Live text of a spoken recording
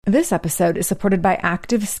This episode is supported by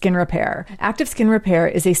Active Skin Repair. Active Skin Repair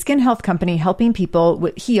is a skin health company helping people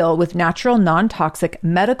heal with natural, non-toxic,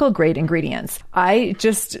 medical-grade ingredients. I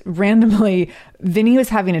just randomly, Vinny was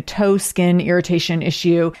having a toe skin irritation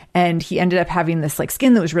issue, and he ended up having this like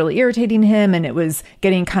skin that was really irritating him, and it was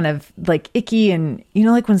getting kind of like icky, and you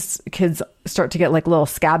know, like when kids start to get like little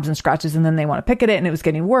scabs and scratches and then they want to pick at it, and it was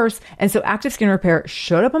getting worse. And so Active Skin Repair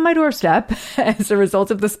showed up on my doorstep as a result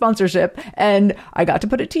of the sponsorship, and I got to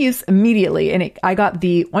put it to use immediately. And I got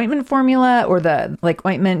the ointment formula, or the like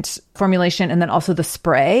ointment formulation, and then also the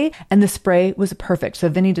spray, and the spray was perfect. So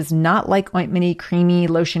Vinny does not like ointmenty, creamy,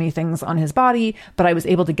 lotiony things on his body, but I was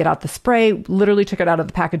able to get out the spray, literally took it out of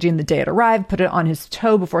the packaging the day it arrived, put it on his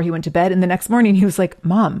toe before he went to bed. And the next morning he was like,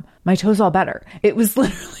 "Mom, my toe's all better." It was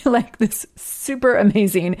literally like this super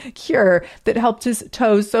amazing cure that helped his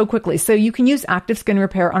toes so quickly. So you can use Active Skin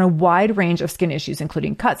Repair on a wide range of skin issues,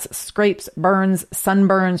 including cuts, scrapes, burns,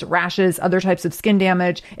 sunburns, rashes, other types of skin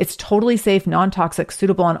damage. It's totally safe, non-toxic,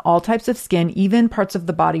 suitable on all types of skin, even parts of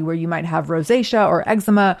the body where you might have rosacea or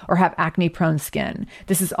eczema or have acne-prone skin.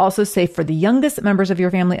 This is also safe for the youngest members of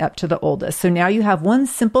your family up to the oldest. So now you have one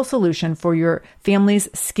simple solution for your family's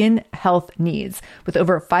skin health needs. With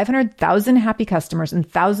over 500,000 happy customers and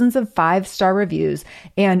thousands of 5-star reviews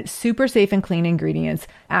and super safe and clean ingredients,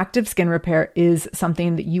 Active Skin Repair is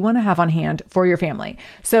something that you want to have on hand for your family.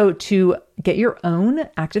 So to get your own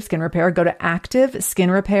Active Skin Repair, go to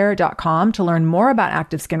activeskinrepair.com to learn more about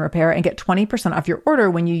Active Skin Repair and get 20% off your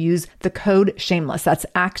order when you use the code SHAMELESS. That's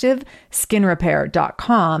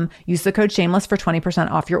activeskinrepair.com. Use the code SHAMELESS for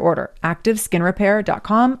 20% off your order.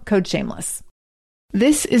 activeskinrepair.com, code SHAMELESS.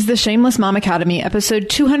 This is the Shameless Mom Academy, episode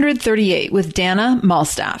 238 with Dana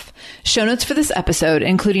Malstaff. Show notes for this episode,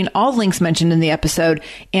 including all links mentioned in the episode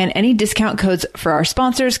and any discount codes for our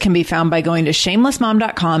sponsors, can be found by going to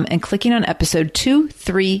shamelessmom.com and clicking on episode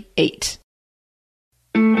 238.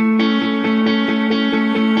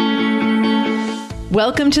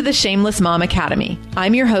 Welcome to the Shameless Mom Academy.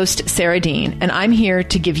 I'm your host, Sarah Dean, and I'm here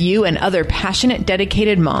to give you and other passionate,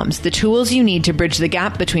 dedicated moms the tools you need to bridge the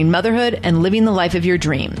gap between motherhood and living the life of your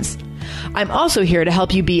dreams. I'm also here to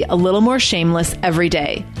help you be a little more shameless every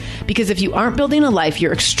day. Because if you aren't building a life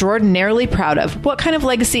you're extraordinarily proud of, what kind of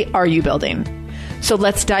legacy are you building? So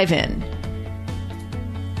let's dive in.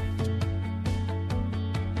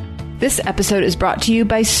 This episode is brought to you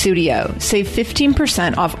by Sudio. Save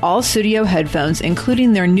 15% off all Sudio headphones,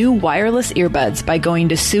 including their new wireless earbuds, by going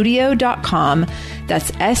to sudio.com, that's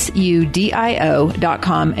sudio.com,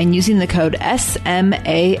 and using the code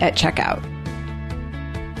SMA at checkout.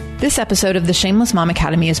 This episode of the Shameless Mom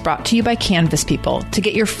Academy is brought to you by Canvas People. To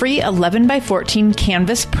get your free 11x14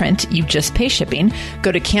 canvas print, you just pay shipping.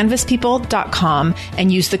 Go to canvaspeople.com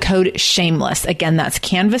and use the code SHAMELESS. Again, that's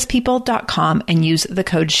canvaspeople.com and use the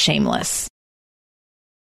code SHAMELESS.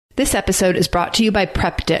 This episode is brought to you by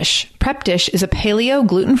Prep Dish. Prep Dish is a paleo,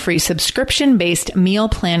 gluten-free, subscription-based meal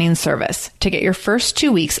planning service. To get your first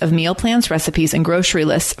 2 weeks of meal plans, recipes, and grocery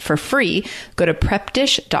lists for free, go to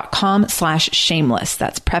prepdish.com/shameless.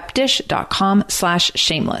 That's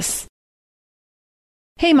prepdish.com/shameless.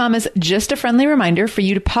 Hey mamas, just a friendly reminder for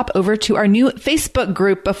you to pop over to our new Facebook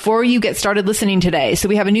group before you get started listening today. So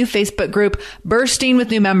we have a new Facebook group bursting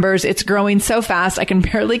with new members. It's growing so fast, I can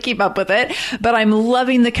barely keep up with it, but I'm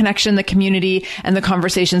loving the connection, the community, and the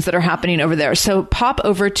conversations that are happening over there. So pop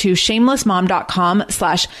over to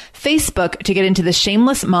shamelessmom.com/Facebook to get into the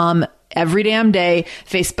Shameless Mom Every Damn Day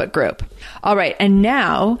Facebook group. All right. And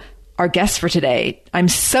now, our guest for today. I'm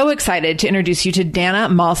so excited to introduce you to Dana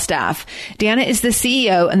Malstaff. Dana is the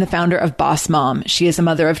CEO and the founder of Boss Mom. She is a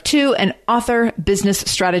mother of two, an author, business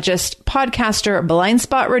strategist, podcaster, blind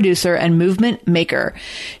spot reducer, and movement maker.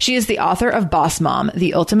 She is the author of Boss Mom,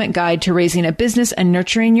 the ultimate guide to raising a business and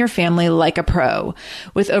nurturing your family like a pro.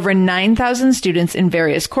 With over 9,000 students in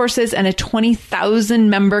various courses and a 20,000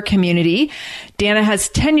 member community, Dana has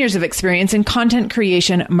 10 years of experience in content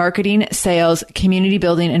creation, marketing, sales, community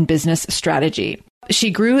building, and business strategy.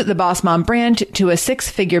 She grew the Boss Mom brand to a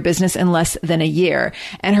 6-figure business in less than a year.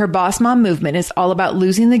 And her Boss Mom movement is all about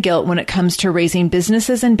losing the guilt when it comes to raising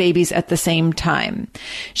businesses and babies at the same time.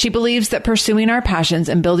 She believes that pursuing our passions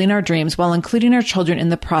and building our dreams while including our children in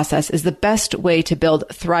the process is the best way to build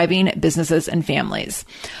thriving businesses and families.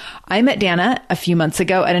 I met Dana a few months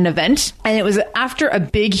ago at an event, and it was after a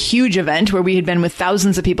big, huge event where we had been with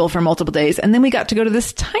thousands of people for multiple days. And then we got to go to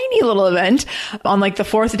this tiny little event on like the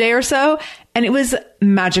 4th day or so. And it was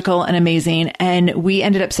magical and amazing. And we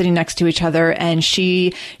ended up sitting next to each other, and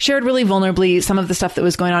she shared really vulnerably some of the stuff that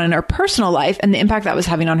was going on in her personal life and the impact that was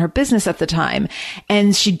having on her business at the time.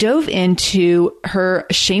 And she dove into her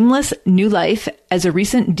shameless new life as a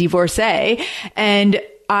recent divorcee. And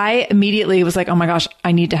I immediately was like, oh my gosh,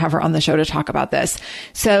 I need to have her on the show to talk about this.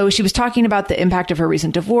 So she was talking about the impact of her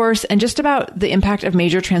recent divorce and just about the impact of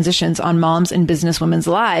major transitions on moms and business women's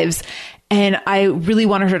lives. And I really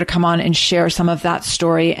wanted her to come on and share some of that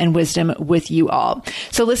story and wisdom with you all.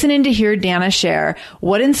 So listen in to hear Dana share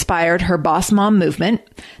what inspired her boss mom movement,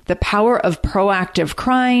 the power of proactive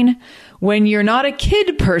crying, when you're not a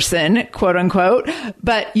kid person, quote unquote,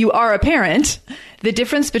 but you are a parent, the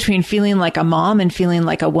difference between feeling like a mom and feeling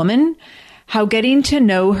like a woman, how getting to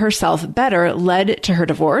know herself better led to her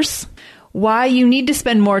divorce, why you need to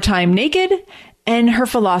spend more time naked, and her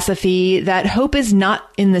philosophy that hope is not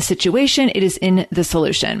in the situation, it is in the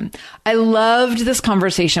solution. I loved this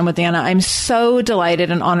conversation with Dana. I'm so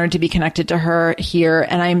delighted and honored to be connected to her here,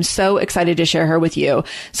 and I'm so excited to share her with you.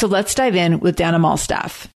 So let's dive in with Dana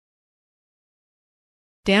Malstaff.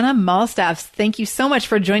 Dana Malstaff, thank you so much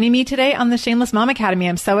for joining me today on the Shameless Mom Academy.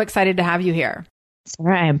 I'm so excited to have you here.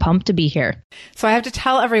 Sarah, I am pumped to be here. So I have to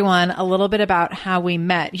tell everyone a little bit about how we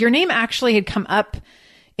met. Your name actually had come up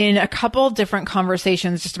in a couple different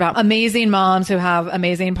conversations just about amazing moms who have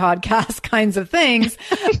amazing podcasts kinds of things.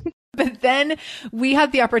 But then we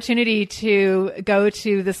had the opportunity to go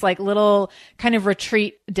to this like little kind of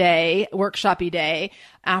retreat day, workshop-y day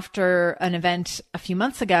after an event a few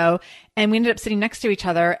months ago. And we ended up sitting next to each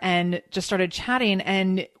other and just started chatting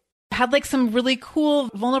and had like some really cool,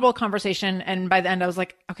 vulnerable conversation. And by the end, I was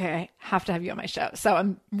like, okay, I have to have you on my show. So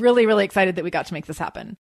I'm really, really excited that we got to make this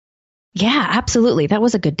happen. Yeah, absolutely. That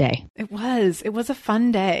was a good day. It was a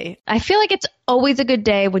fun day. I feel like it's always a good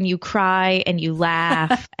day when you cry and you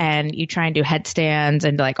laugh and you try and do headstands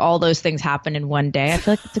and like all those things happen in one day. I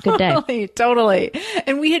feel like it's a good day. Totally.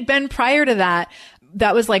 And we had been prior to that.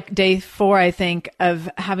 That was like day 4, I think, of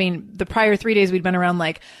having the prior 3 days. We'd been around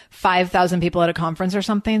like 5,000 people at a conference or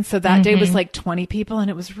something. So that day was like 20 people. And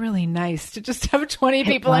it was really nice to just have 20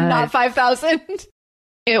 people and not 5,000.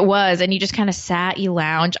 It was. And you just kind of sat, you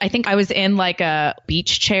lounge. I think I was in like a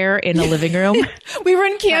beach chair in the living room. We were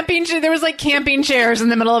in camping. There was like camping chairs in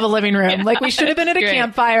the middle of a living room. Yeah, like we should have been at a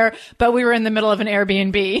campfire, but we were in the middle of an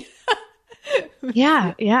Airbnb.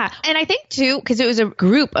 Yeah. And I think too, because it was a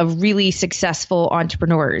group of really successful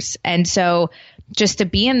entrepreneurs. And so just to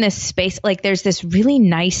be in this space, like there's this really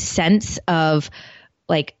nice sense of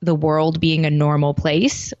like the world being a normal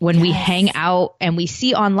place when we hang out and we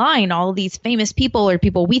see online all these famous people or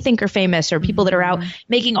people we think are famous or people that are out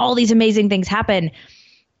making all these amazing things happen.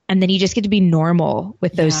 And then you just get to be normal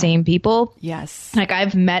with those same people. Yes. Like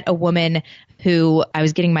I've met a woman who I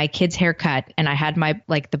was getting my kid's haircut and I had my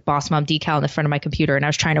like the boss mom decal in the front of my computer and I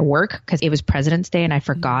was trying to work because it was President's Day and I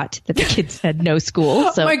forgot that the kids had no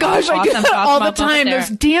school. So oh my gosh, I get that all the time. Those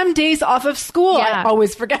damn days off of school. Yeah. I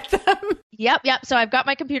always forget them. Yep. So I've got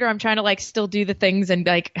my computer. I'm trying to like still do the things and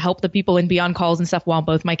like help the people and be on calls and stuff while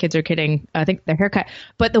both my kids are getting, I think, their haircut.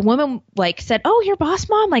 But the woman like said, "Oh, you're boss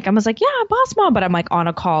mom?" Like I was like, "Yeah, I'm boss mom," but I'm like on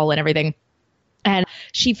a call and everything. And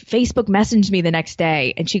she Facebook messaged me the next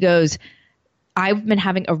day and she goes, "I've been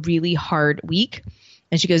having a really hard week."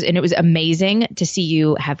 And she goes, "And it was amazing to see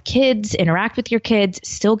you have kids, interact with your kids,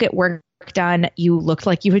 still get work done. You looked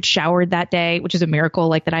like you had showered that day," which is a miracle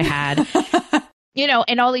like that I had. You know,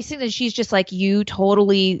 and all these things. And she's just like, "You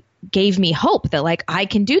totally gave me hope that like I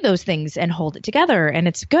can do those things and hold it together and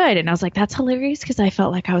it's good." And I was like, that's hilarious because I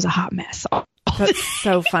felt like I was a hot mess. That's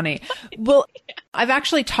so funny. Well, I've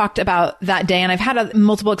actually talked about that day and I've had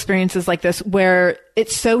multiple experiences like this where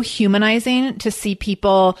it's so humanizing to see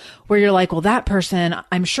people where you're like, well, that person,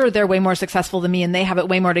 I'm sure they're way more successful than me and they have it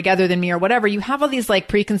way more together than me or whatever. You have all these like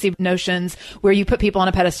preconceived notions where you put people on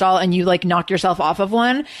a pedestal and you like knock yourself off of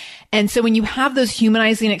one. And so when you have those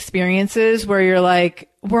humanizing experiences where you're like,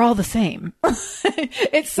 we're all the same.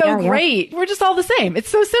 It's so great. We're just all the same. It's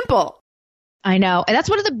so simple. I know. And that's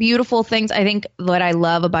one of the beautiful things I think what I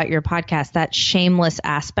love about your podcast, that shameless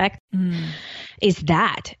aspect is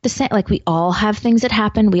that the same, like we all have things that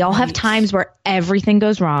happen. We all have times where everything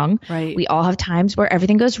goes wrong. Right. We all have times where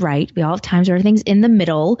everything goes right. We all have times where everything's in the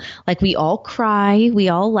middle. Like we all cry, we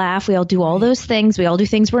all laugh, we all do all those things. We all do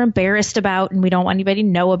things we're embarrassed about and we don't want anybody to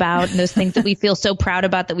know about. And those things that we feel so proud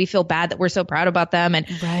about that we feel bad that we're so proud about them. And,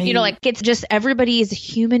 you know, like it's just everybody is a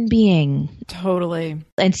human being. Totally.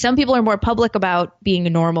 And some people are more public about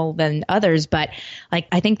being normal than others. But like,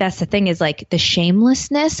 I think that's the thing is like the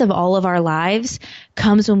shamelessness of all of our lives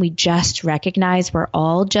comes when we just recognize we're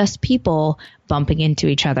all just people, bumping into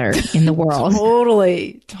each other in the world.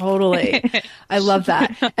 Totally. I love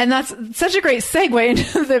that. And that's such a great segue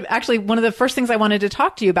into actually one of the first things I wanted to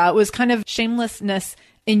talk to you about was kind of shamelessness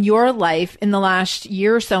in your life in the last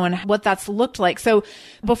year or so and what that's looked like. So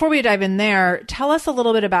before we dive in there, tell us a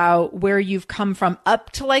little bit about where you've come from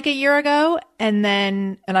up to like a year ago. And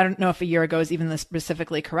then, and I don't know if a year ago is even the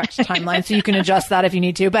specifically correct timeline, so you can adjust that if you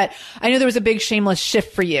need to, but I know there was a big shameless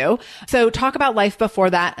shift for you. So talk about life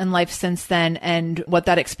before that and life since then and what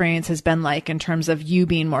that experience has been like in terms of you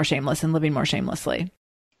being more shameless and living more shamelessly.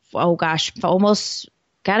 Oh gosh, almost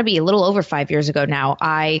got to be a little over 5 years ago now.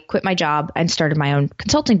 I quit my job and started my own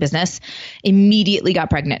consulting business, immediately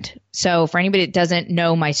got pregnant. So for anybody that doesn't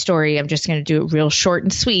know my story, I'm just going to do it real short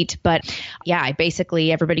and sweet. But yeah,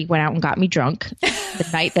 everybody went out and got me drunk the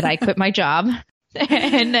night that I quit my job.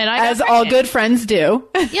 And then as all good friends do.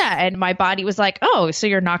 Yeah. And my body was like, oh, so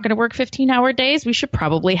you're not going to work 15-hour days? We should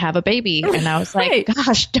probably have a baby. And I was like,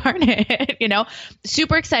 gosh, darn it.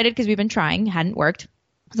 Super excited because we've been trying, hadn't worked.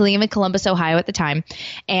 I was living in Columbus, Ohio at the time.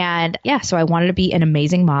 And yeah, so I wanted to be an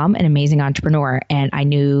amazing mom, an amazing entrepreneur. And I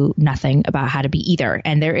knew nothing about how to be either.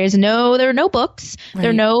 And there are no books. Right.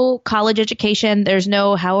 There are no college education. There's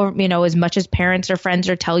no, as much as parents or friends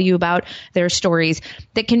or tell you about their stories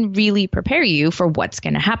that can really prepare you for what's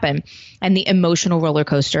going to happen. And the emotional roller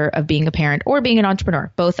coaster of being a parent or being an entrepreneur,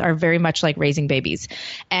 both are very much like raising babies.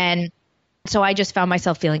 And so I just found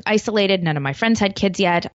myself feeling isolated. None of my friends had kids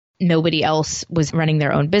yet. Nobody else was running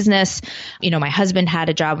their own business. My husband had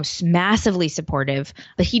a job, was massively supportive,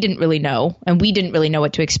 but he didn't really know. And we didn't really know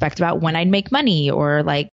what to expect about when I'd make money or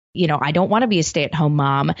I don't want to be a stay-at-home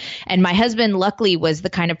mom. And my husband, luckily, was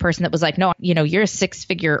the kind of person that was like, no, you're a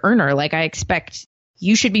 6-figure earner. Like, I expect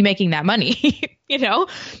you should be making that money,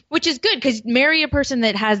 which is good because marry a person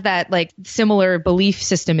that has that like similar belief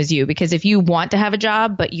system as you, because if you want to have a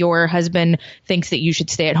job, but your husband thinks that you should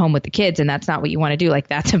stay at home with the kids and that's not what you want to do, like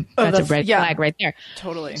that's a red flag right there.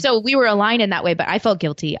 Totally. So we were aligned in that way, but I felt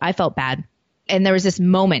guilty. I felt bad. And there was this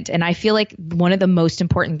moment, and I feel like one of the most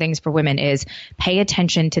important things for women is pay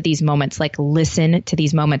attention to these moments, like listen to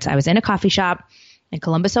these moments. I was in a coffee shop in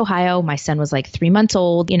Columbus, Ohio. My son was like 3 months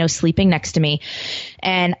old, sleeping next to me.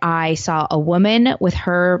 And I saw a woman with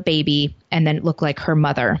her baby and then it looked like her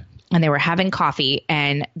mother. And they were having coffee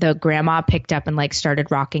and the grandma picked up and like started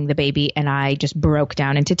rocking the baby. And I just broke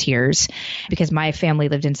down into tears because my family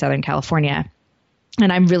lived in Southern California.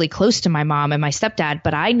 And I'm really close to my mom and my stepdad,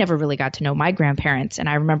 but I never really got to know my grandparents. And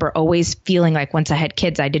I remember always feeling like once I had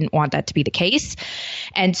kids, I didn't want that to be the case.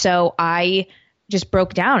 And so I just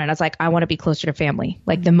broke down and I was like, I want to be closer to family.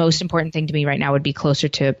 Like the most important thing to me right now would be closer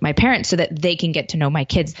to my parents so that they can get to know my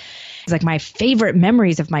kids. It's like my favorite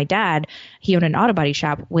memories of my dad, he owned an auto body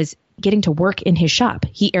shop, was getting to work in his shop.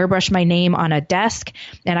 He airbrushed my name on a desk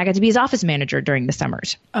and I got to be his office manager during the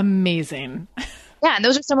summers. Amazing. Yeah. And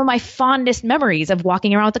those are some of my fondest memories of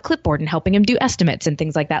walking around with a clipboard and helping him do estimates and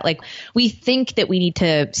things like that. Like we think that we need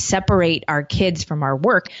to separate our kids from our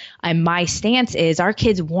work. And my stance is our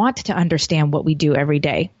kids want to understand what we do every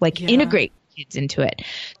day, integrate kids into it.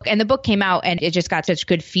 And the book came out and it just got such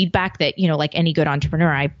good feedback that, like any good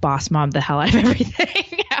entrepreneur, I boss mommed the hell out of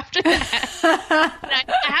everything after that. And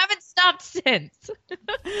I haven't stopped since.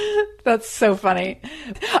 That's so funny.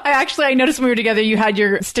 I noticed when we were together, you had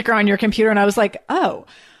your sticker on your computer and I was like, oh,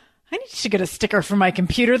 I need to get a sticker for my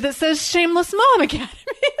computer that says Shameless Mom Academy.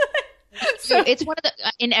 So it's one of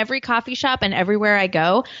in every coffee shop and everywhere I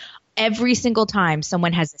go, every single time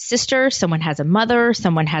someone has a sister, someone has a mother,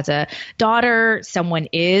 someone has a daughter,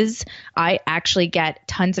 I actually get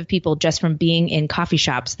tons of people just from being in coffee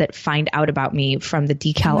shops that find out about me from the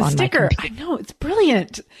decal on sticker. My computer. I know, it's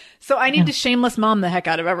brilliant. So I need to shameless mom the heck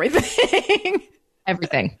out of everything.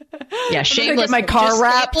 Everything. Yeah, shameless. Get my car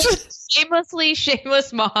wrapped. Shamelessly,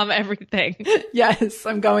 shameless mom, everything. Yes,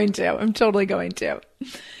 I'm going to. I'm totally going to.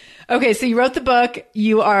 Okay, so you wrote the book,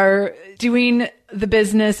 you are doing the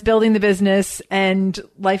business, building the business, and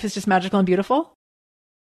life is just magical and beautiful?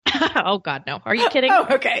 Oh, God, no. Are you kidding? Oh,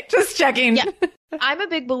 okay. Just checking. Yeah. I'm a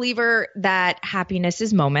big believer that happiness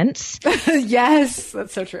is moments. Yes,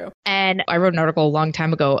 that's so true. And I wrote an article a long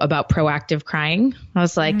time ago about proactive crying. I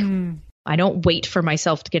was like, I don't wait for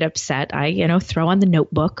myself to get upset. I, throw on the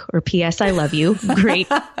notebook or P.S. I love you. Great.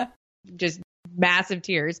 Just massive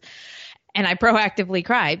tears. And I proactively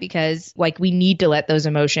cry because we need to let those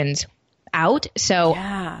emotions out. So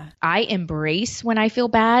I embrace when I feel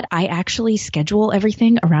bad. I actually schedule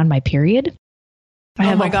everything around my period. I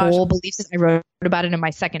have a whole belief system. I wrote about it in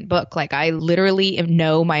my second book. I literally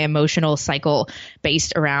know my emotional cycle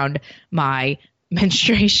based around my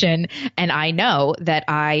menstruation. And I know that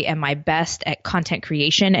I am my best at content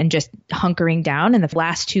creation and just hunkering down in the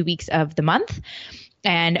last 2 weeks of the month.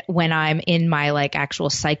 And when I'm in my like actual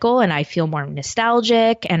cycle and I feel more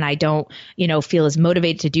nostalgic and I don't, feel as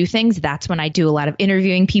motivated to do things, that's when I do a lot of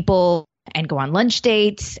interviewing people and go on lunch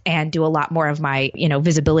dates and do a lot more of my,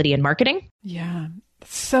 visibility and marketing. Yeah.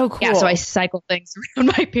 So cool. Yeah. So I cycle things around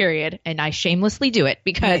my period and I shamelessly do it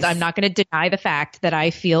because I'm not going to deny the fact that I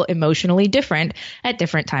feel emotionally different at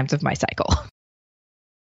different times of my cycle.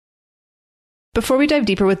 Before we dive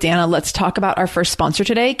deeper with Dana, let's talk about our first sponsor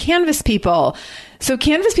today, Canvas People. So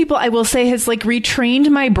Canvas People, I will say, has like retrained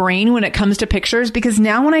my brain when it comes to pictures, because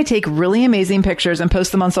now when I take really amazing pictures and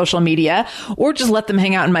post them on social media or just let them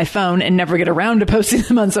hang out in my phone and never get around to posting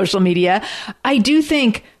them on social media, I do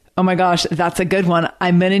think, oh my gosh, that's a good one.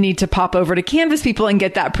 I'm going to need to pop over to Canvas People and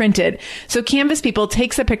get that printed. So Canvas People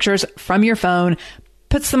takes the pictures from your phone,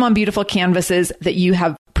 puts them on beautiful canvases that you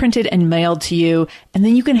have printed and mailed to you. And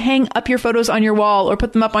then you can hang up your photos on your wall or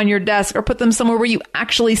put them up on your desk or put them somewhere where you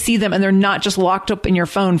actually see them and they're not just locked up in your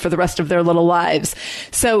phone for the rest of their little lives.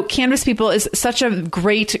 So Canvas People is such a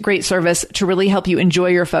great, great service to really help you enjoy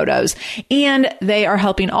your photos. And they are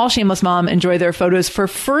helping all shameless mom enjoy their photos for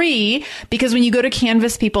free, because when you go to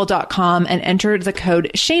canvaspeople.com and enter the code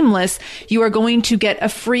shameless, you are going to get a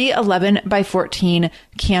free 11 by 14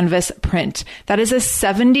 canvas print. That is a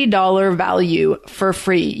 $70 value for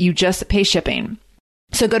free. You just pay shipping.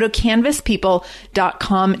 So go to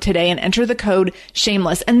canvaspeople.com today and enter the code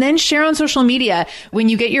shameless, and then share on social media. When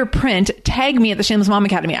you get your print, tag me at the Shameless Mom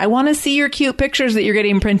Academy. I want to see your cute pictures that you're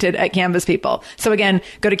getting printed at Canvas People. So again,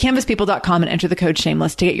 go to canvaspeople.com and enter the code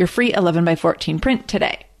shameless to get your free 11 by 14 print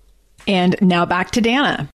today. And now back to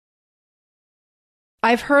Dana.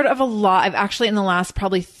 I've heard of a lot. I've actually, in the last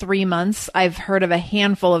probably 3 months, I've heard of a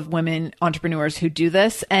handful of women entrepreneurs who do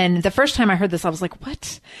this. And the first time I heard this, I was like,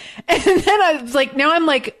 what? And then I was like, now I'm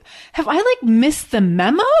like, have I like missed the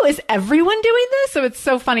memo? Is everyone doing this? So it's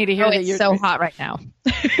so funny to hear that you're so hot right now.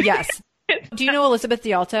 Yes. Do you know Elizabeth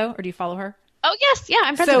D'Alto, or do you follow her? Oh, yes. Yeah,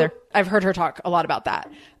 I'm friends with her. I've heard her talk a lot about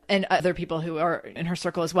that, and other people who are in her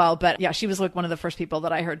circle as well. But yeah, she was like one of the first people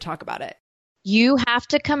that I heard talk about it. You have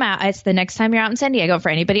to come out. It's the next time you're out in San Diego, for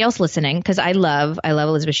anybody else listening, because I love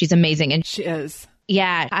Elizabeth. She's amazing. And she is.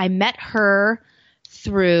 Yeah. I met her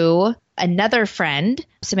through another friend,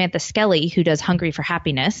 Samantha Skelly, who does Hungry for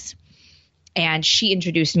Happiness. And she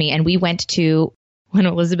introduced me, and we went to one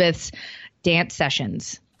of Elizabeth's dance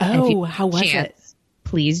sessions. Oh, how was it?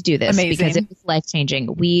 Please do this. Amazing. Because it was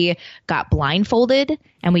life-changing. We got blindfolded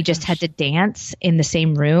and we just had to dance in the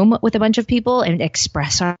same room with a bunch of people and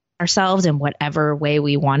express ourselves in whatever way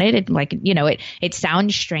we wanted. It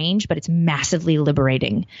sounds strange, but it's massively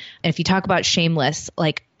liberating. And if you talk about shameless,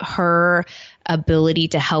 like her ability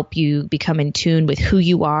to help you become in tune with who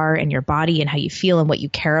you are and your body and how you feel and what you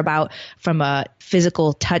care about from a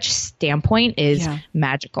physical touch standpoint is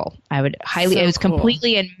magical. I would highly, it was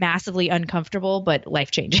completely and massively uncomfortable, but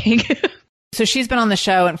life-changing. So she's been on the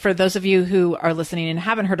show. And for those of you who are listening and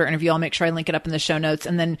haven't heard her interview, I'll make sure I link it up in the show notes.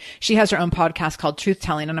 And then she has her own podcast called Truth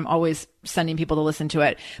Telling, and I'm always sending people to listen to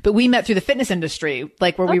it. But we met through the fitness industry,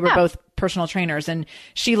 like where we were both personal trainers, and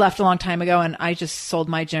she left a long time ago and I just sold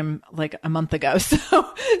my gym like a month ago.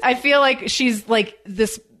 So I feel like she's like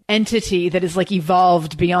this entity that is like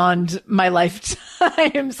evolved beyond my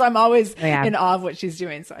lifetime. So I'm always in awe of what she's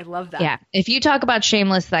doing. So I love that. Yeah. If you talk about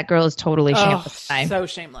shameless, that girl is totally shameless. So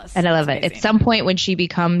shameless. And I love it. At some point when she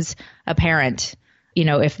becomes a parent,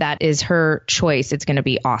 if that is her choice, it's going to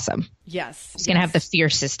be awesome. Yes. She's going to have the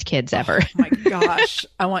fiercest kids ever. Oh my gosh.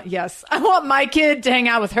 I want my kid to hang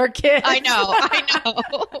out with her kids. I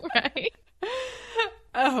know. Right?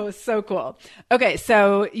 Oh, so cool. Okay,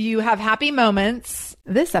 so you have happy moments.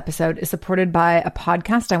 This episode is supported by a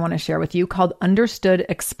podcast I want to share with you called Understood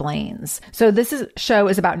Explains. So this show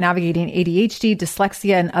is about navigating ADHD,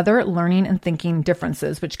 dyslexia, and other learning and thinking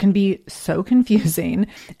differences, which can be so confusing.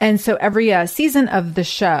 And so every season of the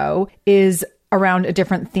show is around a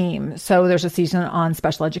different theme. So there's a season on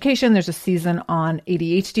special education. There's a season on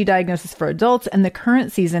ADHD diagnosis for adults. And the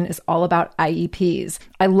current season is all about IEPs.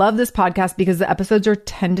 I love this podcast because the episodes are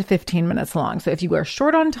 10 to 15 minutes long. So if you are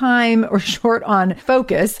short on time or short on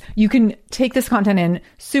focus, you can take this content in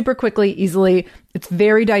super quickly, easily. It's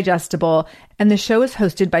very digestible. And the show is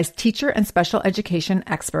hosted by teacher and special education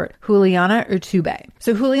expert Juliana Urtube.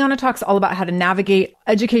 So Juliana talks all about how to navigate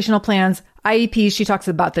educational plans, IEPs, she talks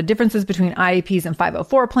about the differences between IEPs and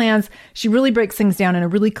 504 plans. She really breaks things down in a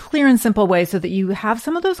really clear and simple way so that you have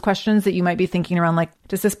some of those questions that you might be thinking around, like,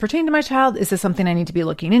 does this pertain to my child? Is this something I need to be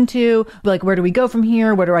looking into? Like, where do we go from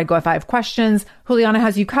here? Where do I go if I have questions? Juliana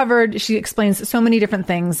has you covered. She explains so many different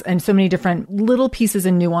things and so many different little pieces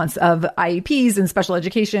and nuance of IEPs and special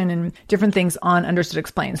education and different things on Understood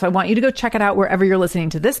Explains. So I want you to go check it out wherever you're listening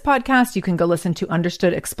to this podcast. You can go listen to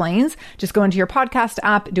Understood Explains. Just go into your podcast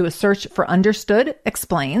app, do a search for Understood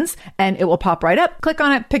Explains, and it will pop right up. Click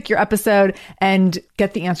on it, pick your episode, and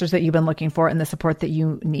get the answers that you've been looking for and the support that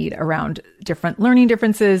you need around different learning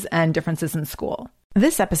differences and differences in school.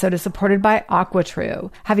 This episode is supported by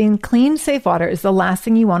AquaTrue. Having clean, safe water is the last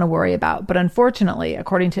thing you want to worry about. But unfortunately,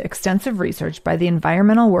 according to extensive research by the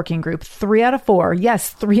Environmental Working Group, 3 out of 4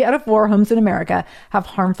 homes in America have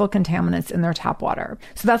harmful contaminants in their tap water.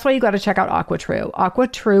 So that's why you got to check out AquaTrue.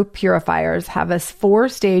 AquaTrue purifiers have a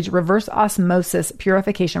 4-stage reverse osmosis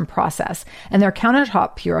purification process. And their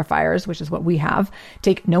countertop purifiers, which is what we have,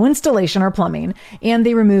 take no installation or plumbing, and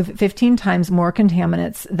they remove 15 times more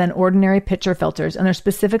contaminants than ordinary pitcher filters. And they're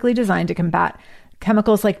specifically designed to combat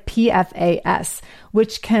chemicals like PFAS,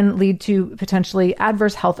 which can lead to potentially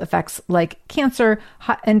adverse health effects like cancer,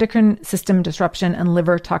 endocrine system disruption, and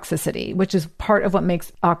liver toxicity, which is part of what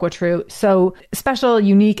makes AquaTrue so special,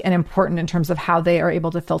 unique, and important in terms of how they are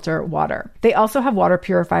able to filter water. They also have water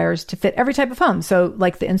purifiers to fit every type of home. So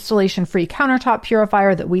like the installation-free countertop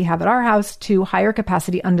purifier that we have at our house to higher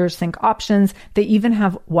capacity under sink options. They even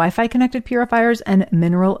have Wi-Fi connected purifiers and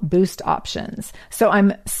mineral boost options. So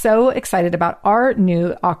I'm so excited about our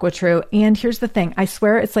new AquaTrue. And here's the thing. I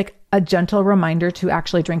swear it's like a gentle reminder to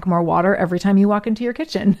actually drink more water every time you walk into your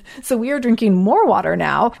kitchen. So we are drinking more water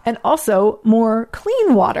now and also more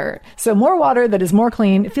clean water. So more water that is more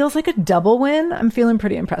clean. It feels like a double win. I'm feeling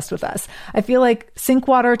pretty impressed with us. I feel like sink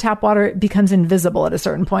water, tap water becomes invisible at a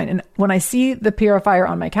certain point. And when I see the purifier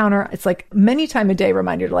on my counter, it's like many times a day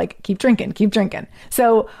reminder to like, keep drinking, keep drinking.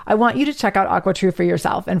 So I want you to check out AquaTrue for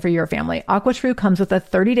yourself and for your family. AquaTrue comes with a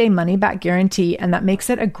 30-day money-back guarantee, and that makes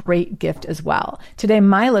it a great gift as well. Today,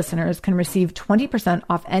 my listeners can receive 20%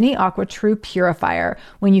 off any AquaTrue purifier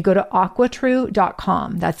when you go to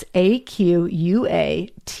aquatrue.com. That's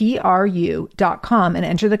AQUATRU.com and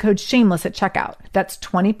enter the code shameless at checkout. That's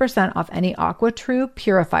 20% off any AquaTrue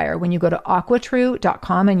purifier when you go to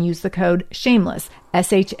aquatrue.com and use the code shameless,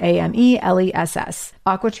 SHAMELESS.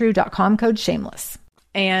 aquatrue.com code shameless.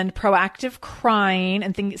 And proactive crying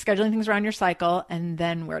and scheduling things around your cycle. And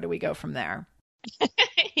then where do we go from there?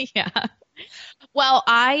 Yeah. Well,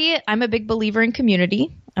 I'm a big believer in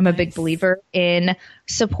community. I'm a big believer in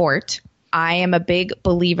support. I am a big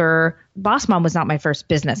believer. Boss Mom was not my first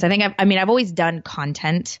business. I've always done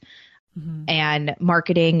content and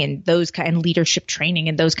marketing and and leadership training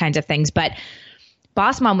and those kinds of things. But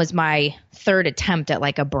Boss Mom was my third attempt at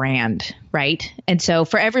like a brand, right? And so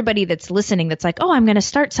for everybody that's listening, that's like, oh, I'm going to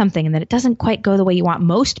start something, and then it doesn't quite go the way you want.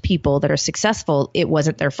 Most people that are successful, it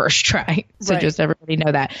wasn't their first try. So just everybody know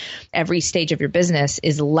that every stage of your business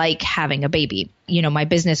is like having a baby. You know, my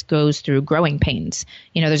business goes through growing pains.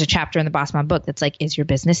 You know, there's a chapter in the Boss Mom book that's like, is your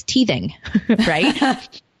business teething?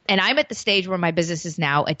 Right? And I'm at the stage where my business is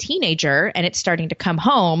now a teenager and it's starting to come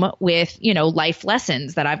home with, you know, life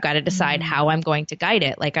lessons that I've got to decide how I'm going to guide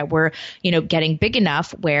it. Like we're, you know, getting big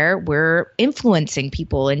enough where we're influencing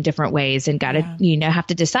people in different ways and got to, you know, have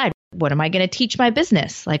to decide, what am I going to teach my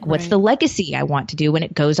business? Like, what's the legacy I want to do when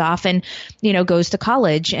it goes off and, you know, goes to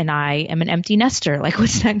college and I am an empty nester? Like,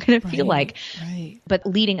 what's that going to feel like? But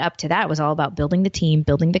leading up to that was all about building the team,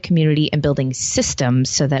 building the community, and building systems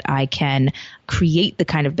so that I can create the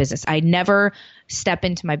kind of business. I never step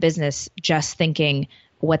into my business just thinking,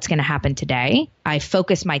 what's going to happen today. I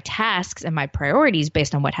focus my tasks and my priorities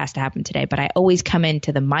based on what has to happen today, but I always come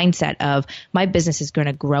into the mindset of my business is going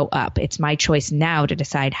to grow up. It's my choice now to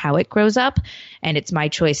decide how it grows up, and it's my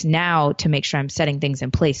choice now to make sure I'm setting things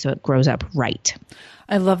in place so it grows up right.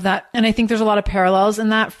 I love that. And I think there's a lot of parallels in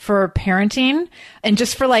that for parenting and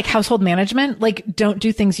just for like household management. Like, don't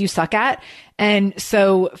do things you suck at. And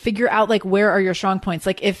so figure out like, where are your strong points?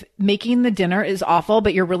 Like if making the dinner is awful,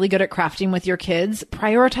 but you're really good at crafting with your kids,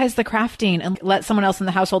 prioritize the crafting and let someone else in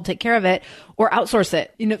the household take care of it or outsource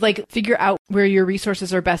it. You know, like figure out where your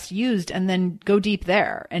resources are best used and then go deep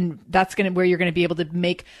there. And that's where you're going to be able to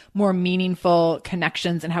make more meaningful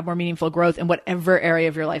connections and have more meaningful growth in whatever area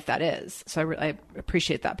of your life that is. So I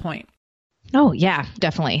appreciate that point. Oh yeah,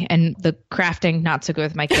 definitely. And the crafting, not so good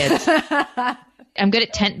with my kids. I'm good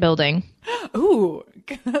at tent building. Ooh,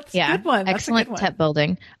 that's a good one. Excellent tent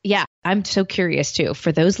building. Yeah. I'm so curious too,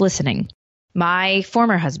 for those listening, My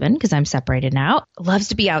former husband, because I'm separated now, loves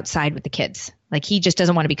to be outside with the kids. Like he just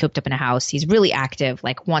doesn't want to be cooped up in a house. He's really active,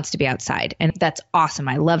 like wants to be outside. And that's awesome.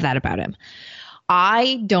 I love that about him.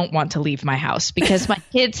 I don't want to leave my house because my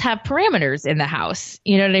kids have parameters in the house.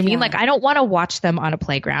 You know what I mean? Yeah. Like I don't want to watch them on a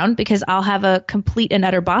playground because I'll have a complete and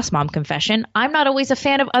utter boss mom confession. I'm not always a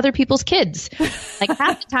fan of other people's kids. Like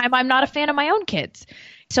half the time I'm not a fan of my own kids.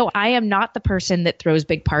 So I am not the person that throws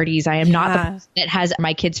big parties. I am not the person that has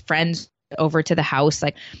my kids' friends over to the house.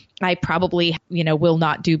 Like I probably, will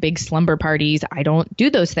not do big slumber parties. I don't do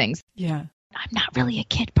those things. Yeah. I'm not really a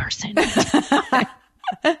kid person.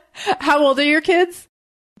 How old are your kids?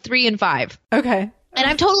 3 and 5. Okay. And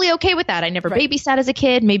I'm totally okay with that. I never babysat as a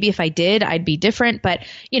kid. Maybe if I did, I'd be different. But,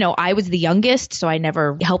 I was the youngest, so I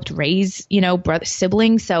never helped raise,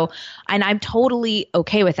 siblings. So, and I'm totally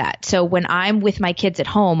okay with that. So when I'm with my kids at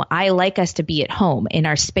home, I like us to be at home in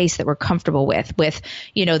our space that we're comfortable with,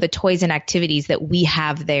 the toys and activities that we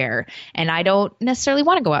have there. And I don't necessarily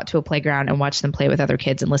want to go out to a playground and watch them play with other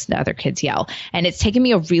kids and listen to other kids yell. And it's taken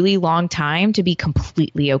me a really long time to be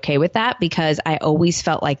completely okay with that because I always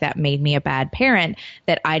felt like that made me a bad parent,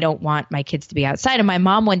 that I don't want my kids to be outside. And my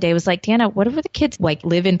mom one day was like, Dana, what if the kids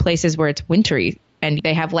live in places where it's wintry and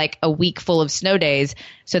they have a week full of snow days,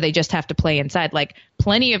 so they just have to play inside? Like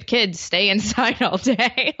plenty of kids stay inside all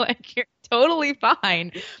day. You're totally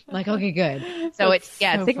fine. I'm like, okay, good. So it's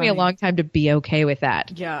taken me a long time to be okay with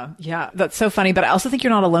that. Yeah. Yeah. That's so funny. But I also think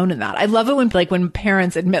you're not alone in that. I love it when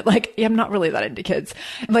parents admit I'm not really that into kids.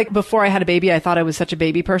 Before I had a baby, I thought I was such a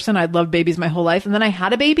baby person. I'd loved babies my whole life. And then I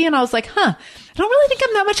had a baby and I was like, I don't really think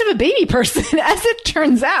I'm that much of a baby person as it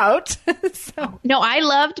turns out. No, I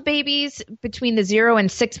loved babies between the 0 and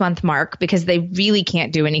 6 month mark because they really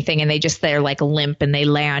can't do anything. And they're limp and they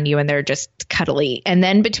lay on you and they're just cuddly. And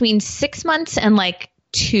then between 6 months and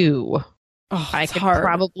 2, I could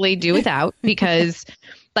probably do without because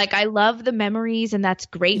I love the memories and that's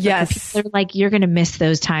great. Yes. They're you're going to miss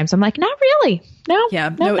those times. I'm like, not really. No,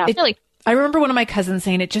 not really. I remember one of my cousins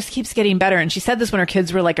saying it just keeps getting better. And she said this when her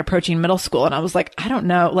kids were approaching middle school. And I was like, I don't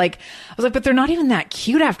know. I was like, but they're not even that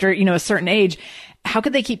cute after, a certain age. How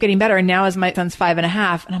could they keep getting better? And now as my son's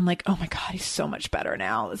 5.5 and I'm like, oh my God, he's so much better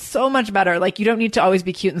now. It's so much better. You don't need to always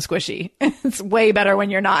be cute and squishy. It's way better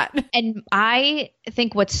when you're not. And I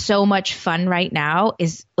think what's so much fun right now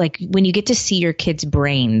is when you get to see your kids'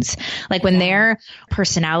 brains, when their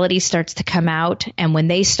personality starts to come out and when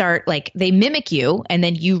they start, they mimic you and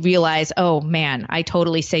then you realize, oh man, I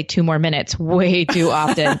totally say 2 more minutes way too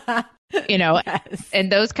often. Yes.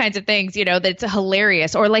 And those kinds of things, that's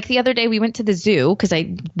hilarious. Or the other day we went to the zoo because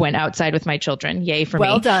I went outside with my children. Yay for me.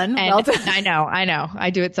 Well done. Well done. I know. I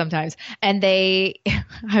do it sometimes. And I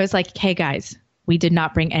was like, hey guys, we did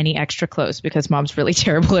not bring any extra clothes because mom's really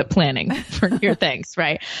terrible at planning for your things,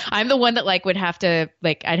 right? I'm the one that would have to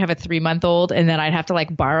I'd have a 3-month-old and then I'd have to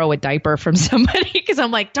borrow a diaper from somebody because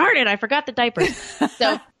I'm like, darn it, I forgot the diapers.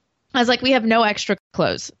 So I was like, we have no extra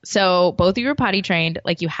clothes. So both of you are potty trained.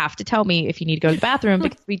 You have to tell me if you need to go to the bathroom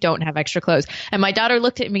because we don't have extra clothes. And my daughter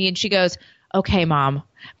looked at me and she goes, okay, mom,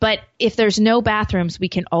 but if there's no bathrooms, we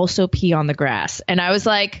can also pee on the grass. And I was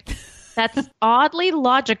like, that's oddly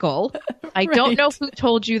logical. I don't know who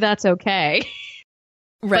told you that's okay.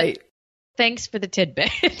 Right. Thanks for the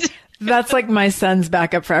tidbit. That's my son's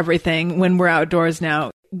backup for everything when we're outdoors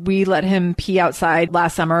now. We let him pee outside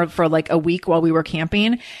last summer for a week while we were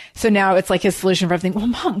camping. So now it's his solution for everything. Well,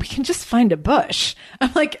 mom, we can just find a bush.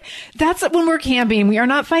 I'm like, that's when we're camping. We are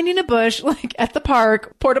not finding a bush at the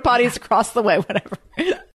park, porta potties across the way, whatever.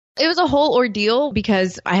 It was a whole ordeal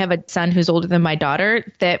because I have a son who's older than my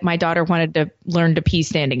daughter that my daughter wanted to learn to pee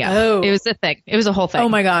standing up. Oh. It was a thing. It was a whole thing. Oh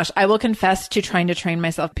my gosh. I will confess to trying to train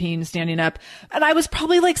myself peeing standing up. And I was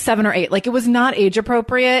probably 7 or 8. It was not age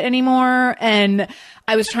appropriate anymore. And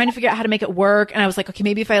I was trying to figure out how to make it work. And I was like, okay,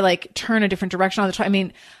 maybe if I turn a different direction on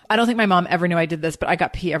the I don't think my mom ever knew I did this, but I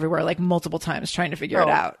got pee everywhere multiple times trying to figure it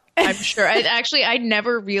out. I'm sure. I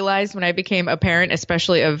never realized when I became a parent,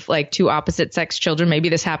 especially of 2 opposite sex children. Maybe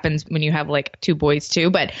this happens when you have 2 boys too.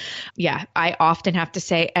 But yeah, I often have to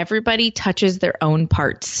say everybody touches their own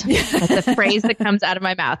parts. That's a phrase that comes out of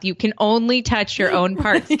my mouth. You can only touch your own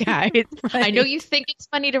parts, guys. Right. I know you think it's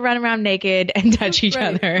funny to run around naked and touch each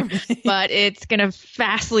other, but it's going to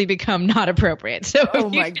fastly become not appropriate. So oh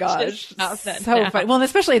my gosh, so fun. Well, and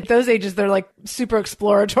especially at those ages, they're super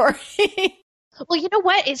exploratory. Well, you know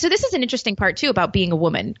what? So this is an interesting part too about being a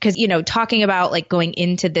woman because, talking about going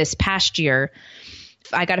into this past year,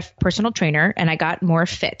 I got a personal trainer and I got more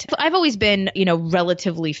fit. I've always been,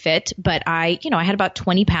 relatively fit, but I had about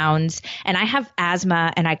 20 pounds and I have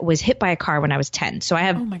asthma and I was hit by a car when I was 10. So I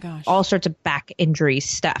have Oh my gosh. all sorts of back injury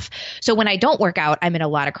stuff. So when I don't work out, I'm in a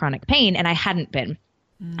lot of chronic pain and I hadn't been.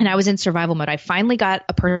 And I was in survival mode. I finally got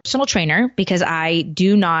a personal trainer because I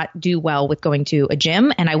do not do well with going to a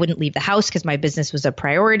gym and I wouldn't leave the house because my business was a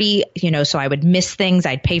priority, so I would miss things.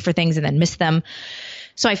 I'd pay for things and then miss them.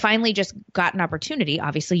 So I finally just got an opportunity,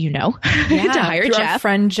 obviously, to hire through Jeff. Our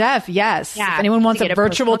friend Jeff, yes. Yeah, if anyone wants to a get a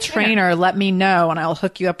virtual personal trainer, let me know and I'll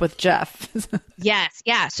hook you up with Jeff. Yes.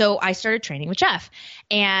 Yeah. So I started training with Jeff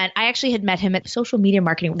and I actually had met him at social media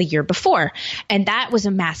marketing the year before. And that was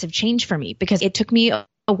a massive change for me because it took me a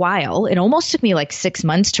while. It almost took me like 6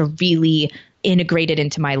 months to really integrate it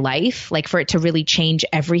into my life, like for it to really change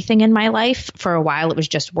everything in my life. For a while, it was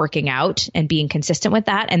just working out and being consistent with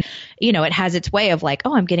that. And, it has its way of like,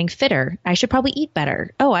 oh, I'm getting fitter. I should probably eat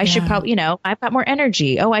better. Oh, I should probably, I've got more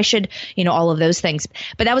energy. Oh, I should, all of those things.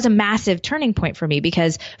 But that was a massive turning point for me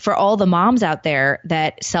because for all the moms out there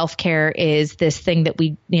that self-care is this thing that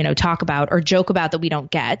we, talk about or joke about that we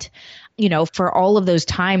don't get, for all of those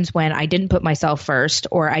times when I didn't put myself first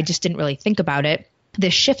or I just didn't really think about it,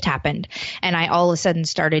 this shift happened and I all of a sudden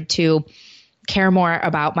started to care more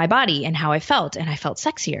about my body and how I felt, and I felt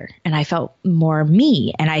sexier and I felt more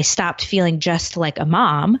me, and I stopped feeling just like a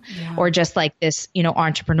mom or just like this,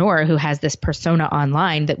 entrepreneur who has this persona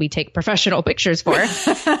online that we take professional pictures for.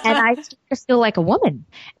 And I just feel like a woman.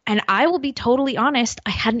 And I will be totally honest,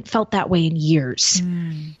 I hadn't felt that way in years.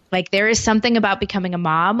 Like there is something about becoming a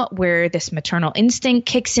mom where this maternal instinct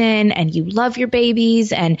kicks in and you love your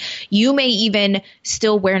babies and you may even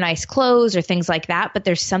still wear nice clothes or things like that. But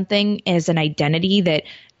there's something as an identity that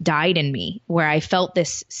died in me where I felt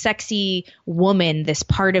this sexy woman, this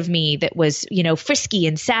part of me that was, frisky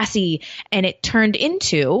and sassy, and it turned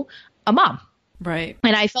into a mom. Right.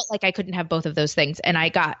 And I felt like I couldn't have both of those things. And I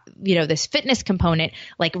got, this fitness component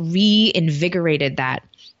like reinvigorated that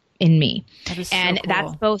in me. That is so and cool.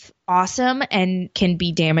 That's both awesome and can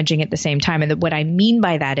be damaging at the same time. And what I mean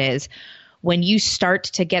by that is when you start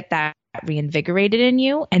to get that reinvigorated in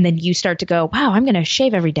you and then you start to go, wow, I'm going to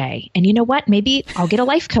shave every day. And you know what? Maybe I'll get a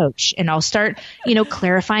life coach and I'll start,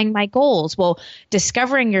 clarifying my goals. Well,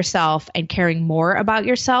 discovering yourself and caring more about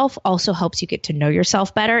yourself also helps you get to know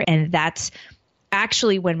yourself better. And that's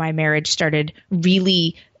actually when my marriage started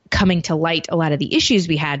really coming to light a lot of the issues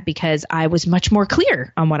we had because I was much more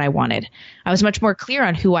clear on what I wanted. I was much more clear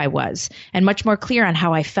on who I was and much more clear on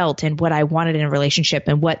how I felt and what I wanted in a relationship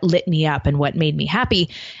and what lit me up and what made me happy.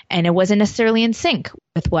 And it wasn't necessarily in sync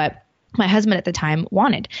with what my husband at the time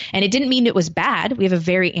wanted. And it didn't mean it was bad. We have a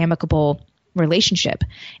very amicable relationship.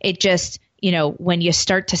 It just, when you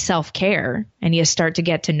start to self-care and you start to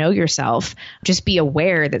get to know yourself, just be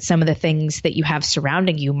aware that some of the things that you have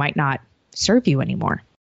surrounding you might not serve you anymore.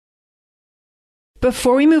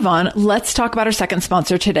 Before we move on, let's talk about our second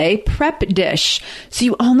sponsor today, Prep Dish. So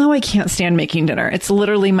you all know I can't stand making dinner. It's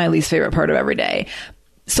literally my least favorite part of every day.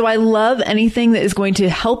 So I love anything that is going to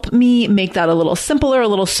help me make that a little simpler, a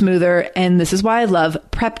little smoother. And this is why I love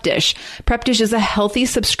Prep Dish. Prep Dish is a healthy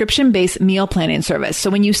subscription-based meal planning service.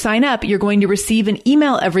 So when you sign up, you're going to receive an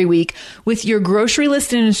email every week with your grocery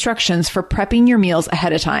list and instructions for prepping your meals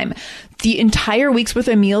ahead of time. The entire week's worth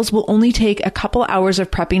of meals will only take a couple hours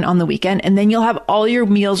of prepping on the weekend, and then you'll have all your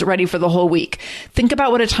meals ready for the whole week. Think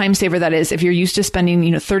about what a time saver that is. If you're used to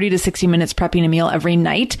spending, 30 to 60 minutes prepping a meal every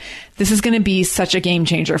night, this is going to be such a game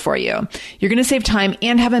changer for you. You're going to save time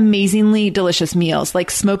and have amazingly delicious meals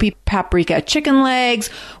like smoky paprika chicken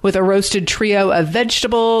legs with a roasted trio of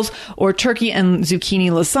vegetables or turkey and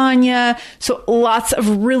zucchini lasagna. So lots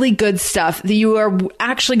of really good stuff that you are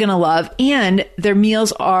actually going to love. And their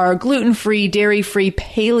meals are gluten-free, dairy-free,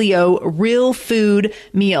 paleo, real food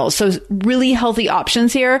meals. So really healthy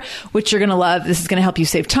options here, which you're going to love. This is going to help you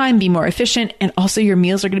save time, be more efficient, and also your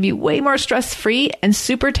meals are going to be way more stress-free and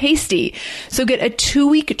super tasty. So get a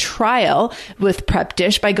 2-week trial with Prep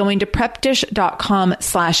Dish by going to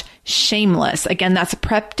prepdish.com/shameless. Again, that's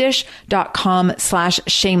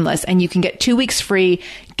prepdish.com/shameless. And you can get 2 weeks free,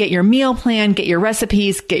 get your meal plan, get your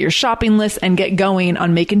recipes, get your shopping list, and get going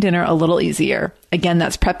on making dinner a little easier. Again,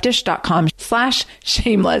 that's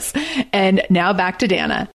prepdish.com/shameless. And now back to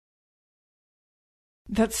Dana.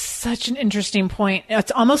 That's such an interesting point.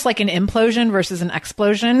 It's almost like an implosion versus an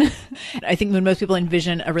explosion. I think when most people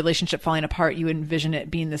envision a relationship falling apart, you envision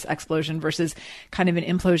it being this explosion versus kind of an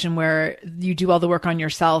implosion where you do all the work on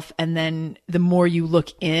yourself. And then the more you look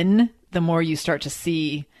in, the more you start to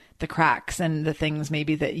see the cracks and the things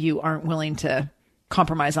maybe that you aren't willing to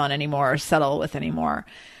compromise on anymore or settle with anymore.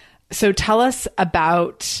 So tell us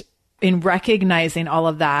about, in recognizing all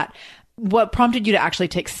of that, what prompted you to actually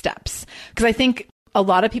take steps? Because I think a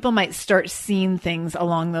lot of people might start seeing things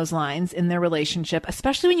along those lines in their relationship,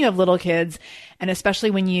 especially when you have little kids, and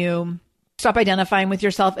especially when you stop identifying with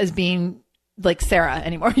yourself as being like Sarah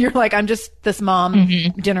anymore. You're like, I'm just this mom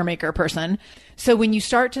dinner maker person. So when you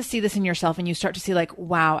start to see this in yourself and you start to see like,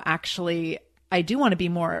 wow, actually, I do want to be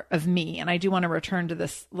more of me, and I do want to return to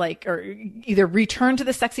this, like, or either return to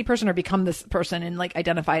the sexy person or become this person and like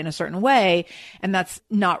identify in a certain way. And that's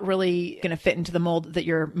not really going to fit into the mold that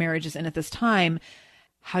your marriage is in at this time.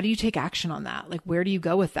 How do you take action on that? Like, where do you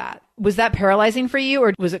go with that? Was that paralyzing for you,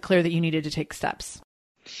 or was it clear that you needed to take steps?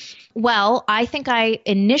 Well, I think I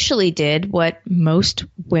initially did what most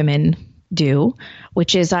women do,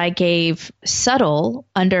 which is I gave subtle,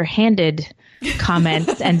 underhanded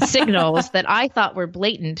comments and signals that I thought were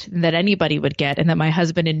blatant that anybody would get and that my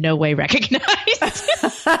husband in no way recognized.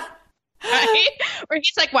 Right? Or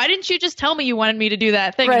he's like, why didn't you just tell me you wanted me to do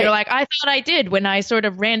that thing? Right. And you're like, I thought I did when I sort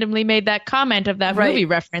of randomly made that comment of that movie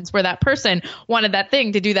reference where that person wanted that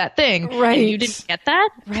thing to do that thing. Right. And you didn't get that?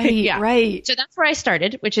 Right. Yeah. Right. So that's where I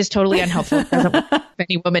started, which is totally unhelpful if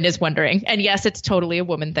any woman is wondering. And yes, it's totally a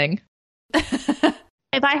woman thing.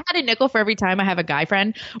 If I had a nickel for every time I have a guy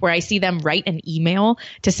friend where I see them write an email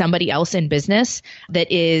to somebody else in business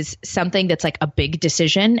that is something that's like a big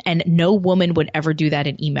decision, and no woman would ever do that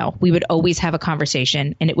in email. We would always have a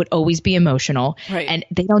conversation and it would always be emotional. Right. And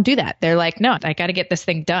they don't do that. They're like, no, I got to get this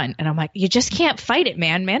thing done. And I'm like, you just can't fight it,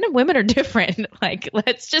 man. Men and women are different. Like,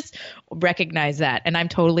 let's just recognize that. And I'm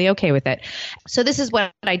totally okay with it. So this is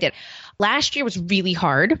what I did. Last year was really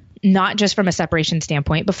hard, not just from a separation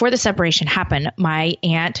standpoint. Before the separation happened, my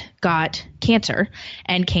aunt got cancer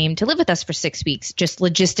and came to live with us for 6 weeks. Just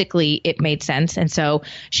logistically, it made sense. And so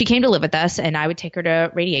she came to live with us, and I would take her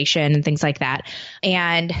to radiation and things like that.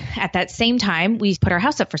 And at that same time, we put our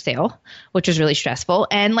house up for sale, which was really stressful.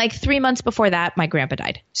 And like 3 months before that, my grandpa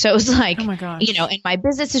died. So it was like, oh my gosh. you know, and my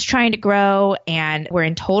business is trying to grow and we're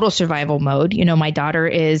in total survival mode. You know, my daughter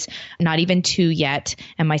is not even 2 yet,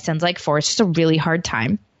 and my son's like 4. It's just a really hard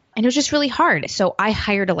time. And it was just really hard. So I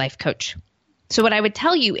hired a life coach. So what I would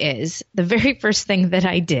tell you is the very first thing that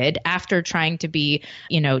I did after trying to be,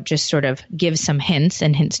 you know, just sort of give some hints,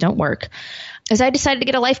 and hints don't work, is I decided to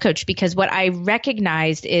get a life coach, because what I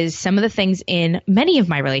recognized is some of the things in many of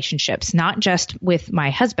my relationships, not just with my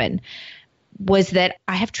husband, was that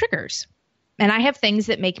I have triggers. And I have things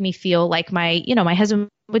that make me feel like my husband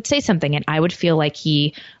would say something and I would feel like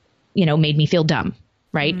he, you know, made me feel dumb.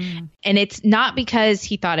 Right. And it's not because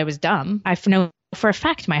he thought I was dumb. I know for a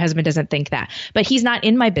fact my husband doesn't think that, but he's not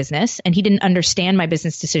in my business and he didn't understand my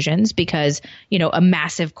business decisions because, you know, a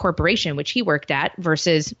massive corporation, which he worked at,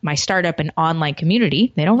 versus my startup and online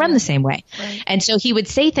community, they don't run the same way. Right. And so he would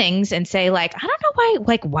say things and say like, I don't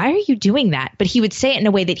know why are you doing that? But he would say it in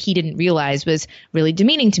a way that he didn't realize was really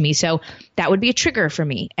demeaning to me. So that would be a trigger for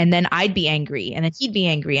me. And then I'd be angry and then he'd be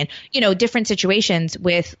angry, and, you know, different situations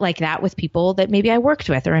with like that with people that maybe I worked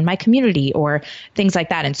with or in my community or things like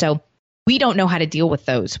that. And so we don't know how to deal with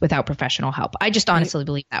those without professional help. I just honestly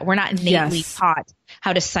believe that. We're not innately taught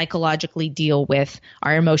how to psychologically deal with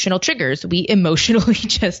our emotional triggers. We emotionally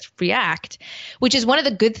just react, which is one of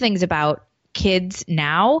the good things about kids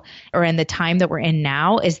now, or in the time that we're in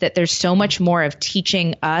now, is that there's so much more of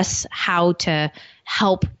teaching us how to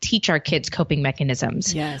help teach our kids coping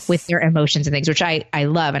mechanisms with their emotions and things, which I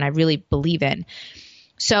love and I really believe in.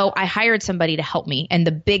 So I hired somebody to help me. And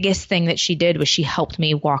the biggest thing that she did was she helped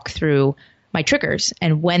me walk through my triggers.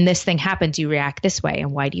 And when this thing happens, you react this way.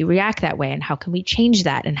 And why do you react that way? And how can we change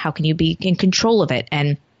that? And how can you be in control of it?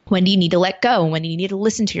 And when do you need to let go? And when do you need to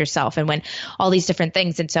listen to yourself? And when all these different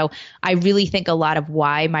things. And so I really think a lot of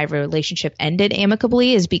why my relationship ended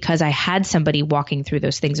amicably is because I had somebody walking through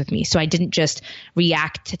those things with me. So I didn't just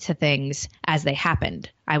react to things as they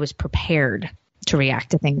happened. I was prepared to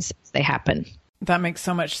react to things as they happen. That makes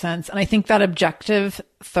so much sense. And I think that objective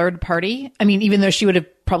third party, I mean, even though she would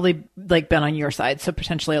have probably like been on your side, so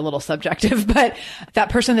potentially a little subjective, but that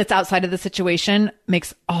person that's outside of the situation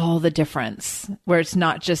makes all the difference, where it's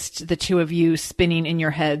not just the two of you spinning in your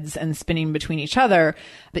heads and spinning between each other,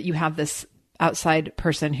 but you have this outside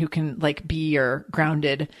person who can like be your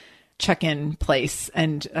grounded check-in place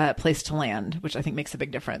and place to land, which I think makes a big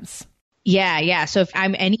difference. Yeah. So if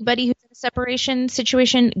I'm anybody who's in a separation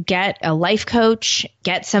situation, get a life coach,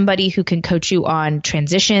 get somebody who can coach you on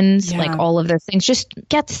transitions, like all of those things. Just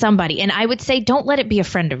get somebody. And I would say, don't let it be a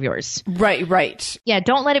friend of yours. Right. Yeah.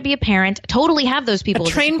 Don't let it be a parent. Totally have those people. A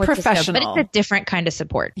trained professional. System, but it's a different kind of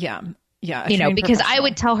support. Yeah. Yeah. Because I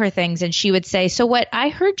would tell her things and she would say, so what I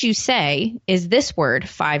heard you say is this word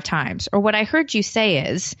 5 times, or what I heard you say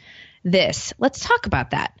is this. Let's talk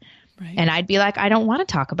about that. Right. And I'd be like, I don't want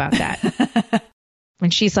to talk about that.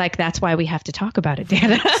 And she's like, that's why we have to talk about it,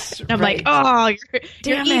 Dana. And I'm like, oh,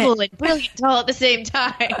 you're evil and brilliant all at the same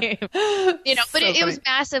time. But it was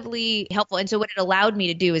massively helpful. And so what it allowed me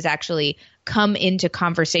to do is actually come into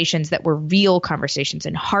conversations that were real conversations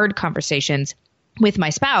and hard conversations with my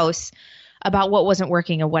spouse about what wasn't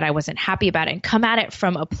working and what I wasn't happy about, and come at it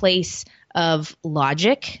from a place of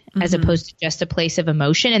logic as opposed to just a place of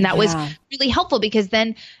emotion. And that was really helpful, because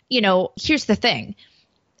then, here's the thing.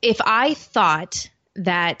 If I thought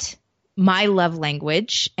that my love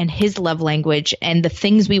language and his love language and the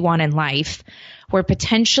things we want in life were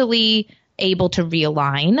potentially able to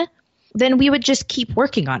realign, then we would just keep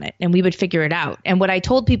working on it and we would figure it out. And what I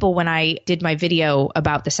told people when I did my video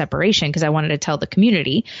about the separation, because I wanted to tell the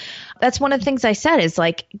community, that's one of the things I said is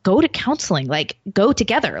like, go to counseling, like go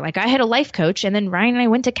together. Like I had a life coach, and then Ryan and I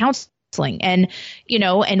went to counseling. And,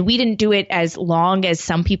 and we didn't do it as long as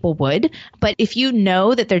some people would. But if you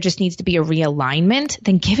know that there just needs to be a realignment,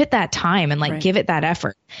 then give it that time and give it that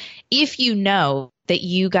effort. If you know that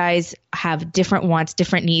you guys have different wants,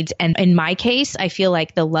 different needs. And in my case, I feel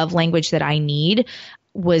like the love language that I need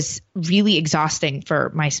was really exhausting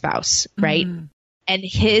for my spouse, right? And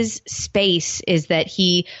his space is that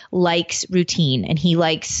he likes routine and he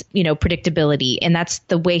likes, predictability. And that's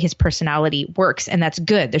the way his personality works. And that's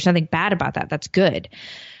good. There's nothing bad about that. That's good.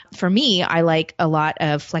 For me, I like a lot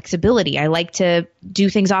of flexibility. I like to do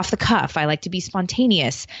things off the cuff. I like to be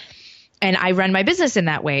spontaneous. And I run my business in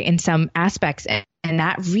that way in some aspects. And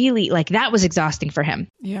that really, that was exhausting for him.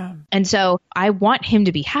 Yeah. And so I want him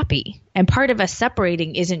to be happy. And part of us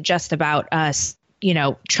separating isn't just about us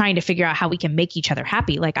trying to figure out how we can make each other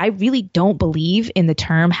happy. I really don't believe in the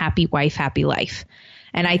term happy wife, happy life.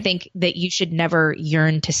 And I think that you should never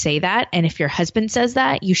yearn to say that. And if your husband says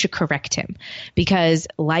that, you should correct him, because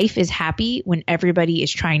life is happy when everybody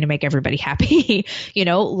is trying to make everybody happy.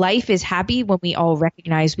 Life is happy when we all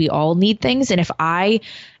recognize we all need things. And if I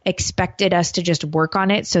expected us to just work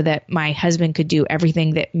on it so that my husband could do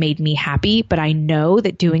everything that made me happy, but I know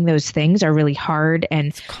that doing those things are really hard and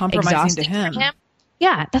exhausting to him.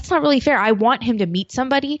 Yeah, that's not really fair. I want him to meet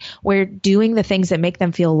somebody where doing the things that make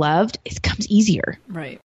them feel loved, it comes easier.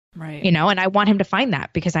 Right. And I want him to find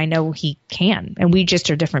that, because I know he can. And we just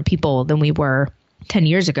are different people than we were 10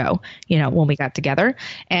 years ago, when we got together.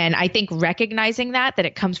 And I think recognizing that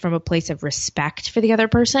it comes from a place of respect for the other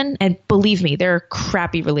person. And believe me, there are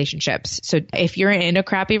crappy relationships. So if you're in a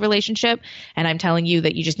crappy relationship and I'm telling you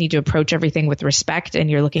that you just need to approach everything with respect and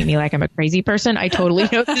you're looking at me like I'm a crazy person, I totally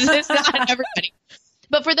know this is not everybody.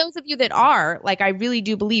 But for those of you that are, I really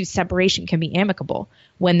do believe separation can be amicable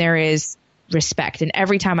when there is respect. And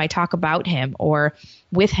every time I talk about him or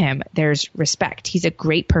with him, there's respect. He's a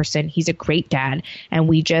great person. He's a great dad. And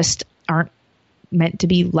we just aren't meant to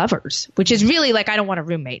be lovers, which is really I don't want a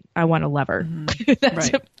roommate. I want a lover.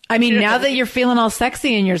 Right. Now that you're feeling all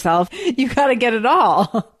sexy in yourself, you got to get it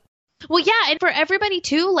all. Well, yeah. And for everybody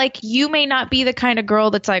too, you may not be the kind of girl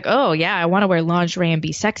that's like, oh yeah, I want to wear lingerie and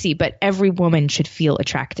be sexy, but every woman should feel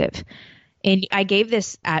attractive. And I gave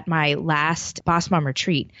this at my last Boss Mom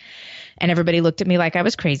retreat, and everybody looked at me like I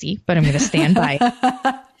was crazy, but I'm going to stand by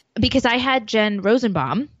it. Because I had Jen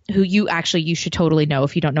Rosenbaum, who you should totally know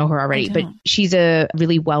if you don't know her already, but she's a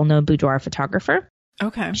really well-known boudoir photographer.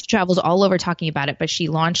 Okay. She travels all over talking about it, but she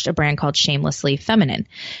launched a brand called Shamelessly Feminine,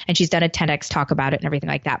 and she's done a TEDx talk about it and everything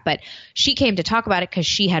like that. But she came to talk about it because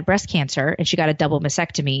she had breast cancer and she got a double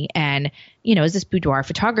mastectomy, and, is this boudoir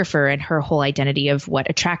photographer and her whole identity of what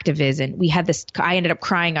attractive is. And we had this, I ended up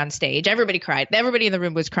crying on stage. Everybody cried. Everybody in the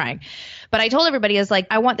room was crying. But I told everybody, I was like,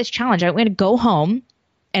 I want this challenge. I'm going to go home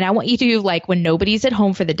and I want you to, when nobody's at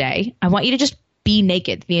home for the day, I want you to just be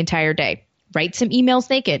naked the entire day. Write some emails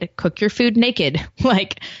naked, cook your food naked,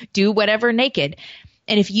 do whatever naked.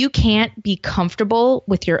 And if you can't be comfortable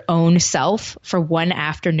with your own self for one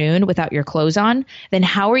afternoon without your clothes on, then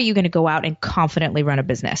how are you going to go out and confidently run a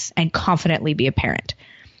business and confidently be a parent?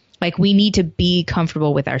 We need to be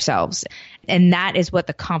comfortable with ourselves. And that is what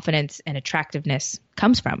the confidence and attractiveness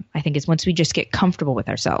comes from, I think, is once we just get comfortable with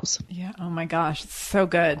ourselves. Yeah. Oh my gosh. It's so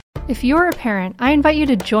good. If you're a parent, I invite you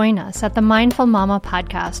to join us at the Mindful Mama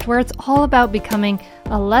podcast, where it's all about becoming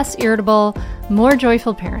a less irritable, more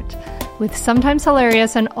joyful parent. With sometimes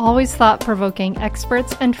hilarious and always thought-provoking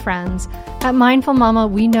experts and friends, at Mindful Mama,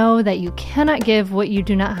 we know that you cannot give what you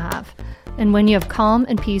do not have. And when you have calm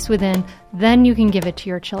and peace within, then you can give it to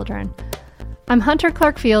your children. I'm Hunter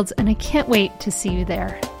Clark Fields, and I can't wait to see you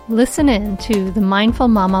there. Listen in to the Mindful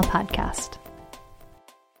Mama podcast.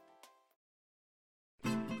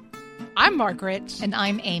 I'm Margaret. And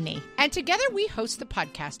I'm Amy. And together we host the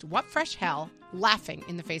podcast, What Fresh Hell? Laughing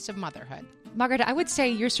in the Face of Motherhood. Margaret, I would say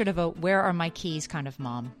you're sort of a where are my keys kind of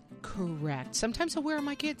mom. Correct. Sometimes a where are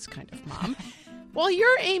my kids kind of mom. Well,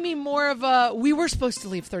 you're, Amy, more of a we were supposed to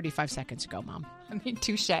leave 35 seconds ago, mom. I mean,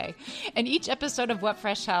 touche. In each episode of What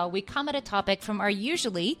Fresh Hell, we come at a topic from our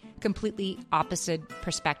usually completely opposite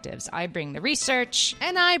perspectives. I bring the research.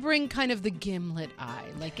 And I bring kind of the gimlet eye.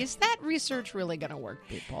 Like, is that research really going to work,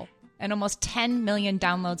 people? And almost 10 million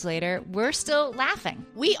downloads later, we're still laughing.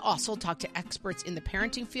 We also talk to experts in the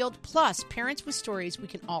parenting field, plus parents with stories we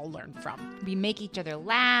can all learn from. We make each other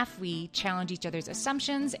laugh, we challenge each other's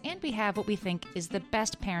assumptions, and we have what we think is the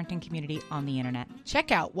best parenting community on the internet.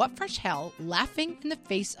 Check out What Fresh Hell? Laughing in the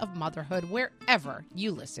Face of Motherhood wherever you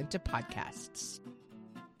listen to podcasts.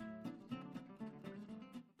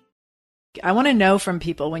 I want to know from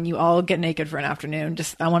people when you all get naked for an afternoon.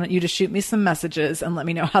 I want you to shoot me some messages and let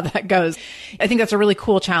me know how that goes. I think that's a really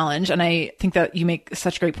cool challenge. And I think that you make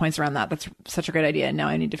such great points around that. That's such a great idea. And now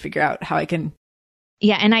I need to figure out how I can.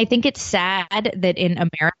 Yeah. And I think it's sad that in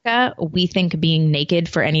America, we think being naked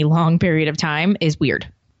for any long period of time is weird.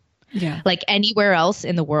 Yeah. Like anywhere else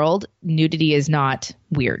in the world, nudity is not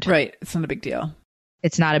weird. Right. It's not a big deal.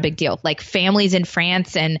 It's not a big deal. Like families in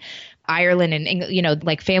France and Ireland and England, you know,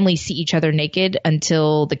 like families see each other naked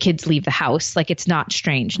until the kids leave the house. Like it's not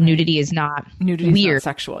strange. Right. Nudity is not weird. Not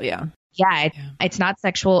sexual. Yeah. Yeah, it's not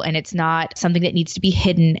sexual and it's not something that needs to be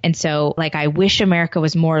hidden. And so like, I wish America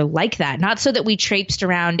was more like that. Not so that we traipsed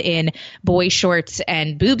around in boy shorts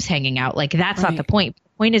and boobs hanging out. Like that's not the point.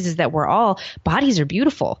 The point is that bodies are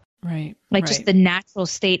beautiful. Right. Like just the natural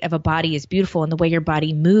state of a body is beautiful and the way your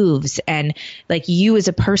body moves and like you as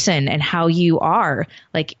a person and how you are.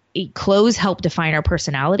 Like clothes help define our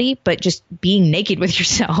personality, but just being naked with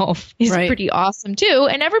yourself is pretty awesome too.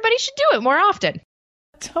 And everybody should do it more often.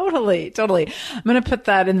 Totally. I'm going to put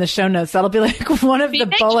that in the show notes. That'll be like one of the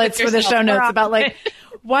bullets for the show notes about like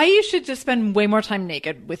why you should just spend way more time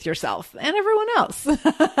naked with yourself and everyone else. Yeah,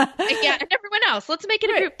 and everyone else. Let's make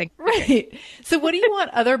it a group thing. Right. So what do you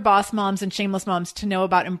want other boss moms and shameless moms to know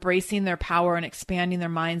about embracing their power and expanding their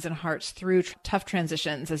minds and hearts through tough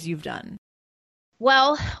transitions as you've done?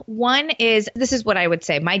 Well, one is, this is what I would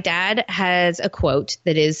say. My dad has a quote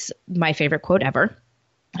that is my favorite quote ever.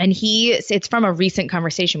 And it's from a recent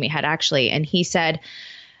conversation we had actually. And he said,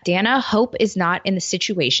 Dana, hope is not in the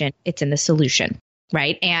situation, it's in the solution.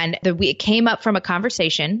 Right. And it came up from a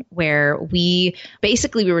conversation where we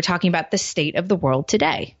were talking about the state of the world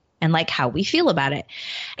today and like how we feel about it.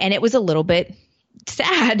 And it was a little bit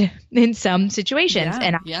sad in some situations.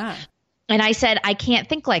 And I said, I can't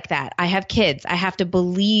think like that. I have kids. I have to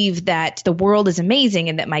believe that the world is amazing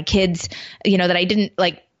and that my kids, you know, that I didn't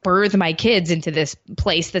like birth my kids into this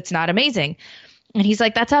place that's not amazing. And he's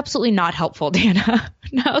like, that's absolutely not helpful, Dana.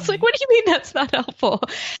 And I was like, what do you mean that's not helpful?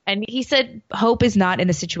 And he said, hope is not in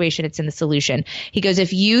the situation, it's in the solution. He goes,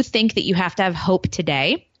 if you think that you have to have hope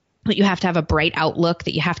today, that you have to have a bright outlook,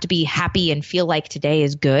 that you have to be happy and feel like today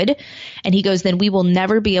is good. And he goes, then we will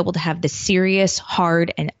never be able to have the serious,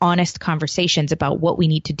 hard, and honest conversations about what we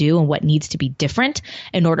need to do and what needs to be different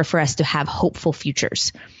in order for us to have hopeful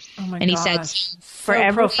futures. Oh my and he gosh. said,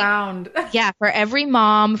 for profound. Yeah, for every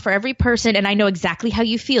mom, for every person, and I know exactly how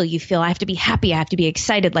you feel. You feel I have to be happy, I have to be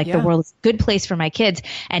excited, like the world is a good place for my kids.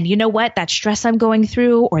 And you know what? That stress I'm going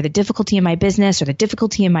through, or the difficulty in my business, or the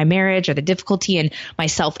difficulty in my marriage, or the difficulty in my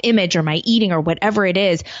self-image, or my eating, or whatever it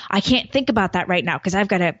is, I can't think about that right now because I've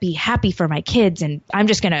got to be happy for my kids, and I'm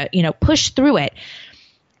just going to, push through it.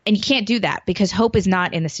 And you can't do that because hope is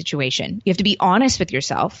not in the situation. You have to be honest with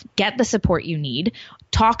yourself, get the support you need,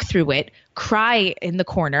 talk through it, cry in the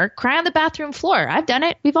corner, cry on the bathroom floor. I've done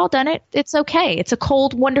it. We've all done it. It's okay. It's a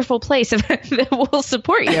cold, wonderful place that will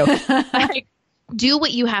support you. Like, do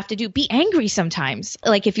what you have to do. Be angry sometimes.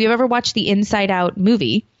 Like if you've ever watched the Inside Out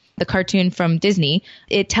movie, the cartoon from Disney,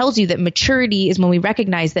 it tells you that maturity is when we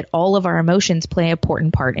recognize that all of our emotions play an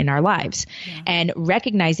important part in our lives. Yeah. And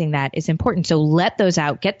recognizing that is important. So let those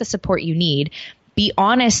out, get the support you need, be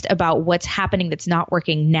honest about what's happening that's not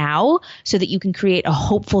working now so that you can create a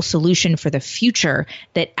hopeful solution for the future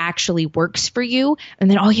that actually works for you.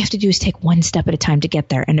 And then all you have to do is take one step at a time to get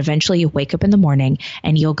there. And eventually you wake up in the morning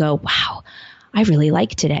and you'll go, wow, I really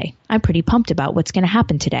like today. I'm pretty pumped about what's going to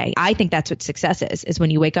happen today. I think that's what success is when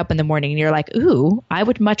you wake up in the morning and you're like, ooh, I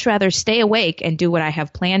would much rather stay awake and do what I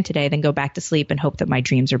have planned today than go back to sleep and hope that my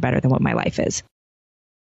dreams are better than what my life is.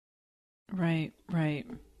 Right.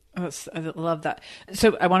 Oh, I love that.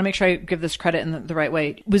 So I want to make sure I give this credit in the right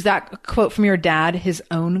way. Was that a quote from your dad, his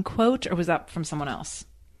own quote, or was that from someone else?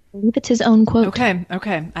 I believe it's his own quote. Okay.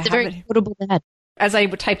 It's a very quotable dad. As I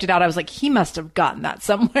typed it out, I was like, he must have gotten that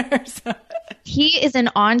somewhere. So. He is an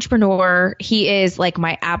entrepreneur. He is like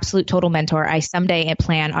my absolute total mentor. I someday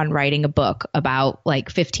plan on writing a book about like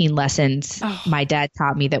 15 lessons my dad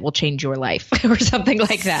taught me that will change your life or something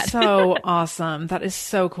like that. So awesome. That is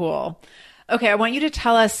so cool. Okay, I want you to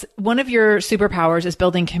tell us, one of your superpowers is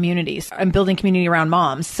building communities and building community around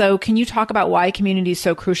moms. So can you talk about why community is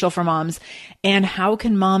so crucial for moms and how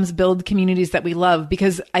can moms build communities that we love?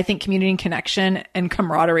 Because I think community and connection and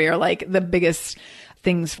camaraderie are like the biggest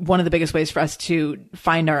things, one of the biggest ways for us to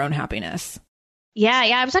find our own happiness. Yeah.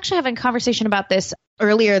 I was actually having a conversation about this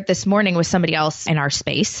earlier this morning with somebody else in our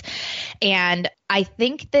space. And I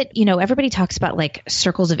think that, everybody talks about like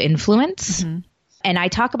circles of influence. Mm-hmm. And I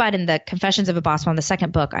talk about in the Confessions of a Boss Mom, the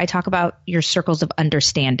second book, I talk about your circles of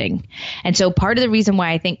understanding. And so part of the reason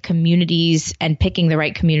why I think communities and picking the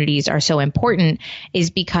right communities are so important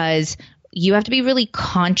is because you have to be really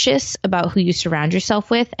conscious about who you surround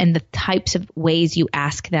yourself with and the types of ways you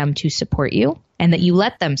ask them to support you and that you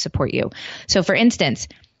let them support you. So for instance,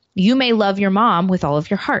 you may love your mom with all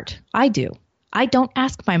of your heart. I do. I don't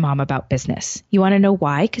ask my mom about business. You want to know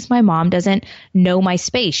why? Because my mom doesn't know my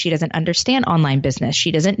space. She doesn't understand online business.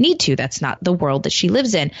 She doesn't need to. That's not the world that she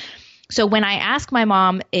lives in. So when I ask my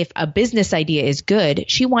mom if a business idea is good,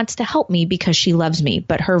 she wants to help me because she loves me.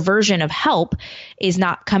 But her version of help is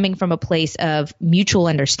not coming from a place of mutual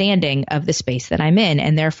understanding of the space that I'm in.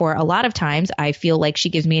 And therefore, a lot of times I feel like she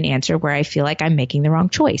gives me an answer where I feel like I'm making the wrong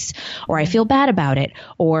choice, or I feel bad about it,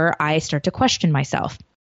 or I start to question myself.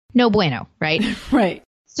 No bueno, right? Right.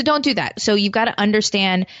 So don't do that. So you've got to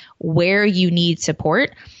understand where you need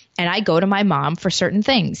support. And I go to my mom for certain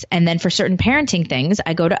things. And then for certain parenting things,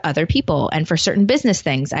 I go to other people. And for certain business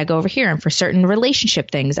things, I go over here. And for certain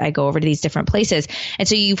relationship things, I go over to these different places. And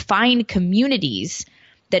so you find communities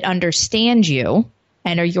that understand you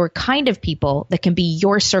and are your kind of people that can be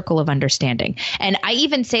your circle of understanding. And I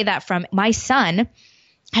even say that from my son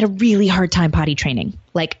had a really hard time potty training,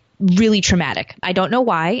 like really traumatic. I don't know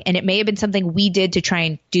why. And it may have been something we did to try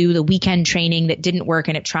and do the weekend training that didn't work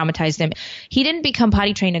and it traumatized him. He didn't become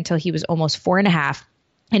potty trained until he was almost 4.5.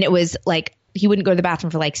 And it was like, he wouldn't go to the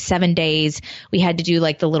bathroom for like 7 days. We had to do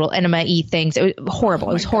like the little enema-y things. It was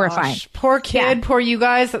horrible. It was horrifying. Poor kid. Poor you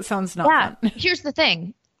guys. That sounds not fun. Here's the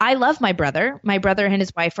thing. I love my brother. My brother and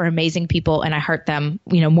his wife are amazing people and I heart them,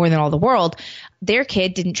 more than all the world. Their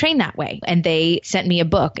kid didn't train that way. And they sent me an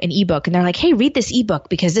ebook, and they're like, hey, read this ebook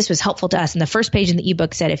because this was helpful to us. And the first page in the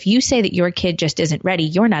ebook said, if you say that your kid just isn't ready,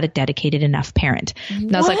 you're not a dedicated enough parent.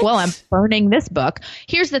 And I was like, well, I'm burning this book.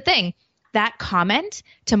 Here's the thing. That comment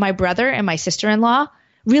to my brother and my sister-in-law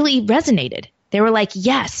really resonated. They were like,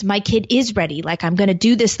 yes, my kid is ready. Like, I'm going to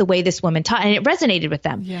do this the way this woman taught. And it resonated with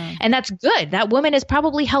them. Yeah. And that's good. That woman has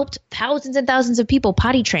probably helped thousands and thousands of people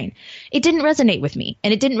potty train. It didn't resonate with me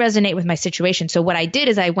and it didn't resonate with my situation. So what I did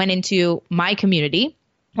is I went into my community,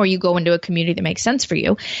 or you go into a community that makes sense for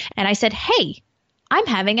you. And I said, hey, I'm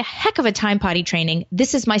having a heck of a time potty training.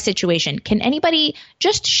 This is my situation. Can anybody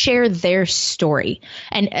just share their story?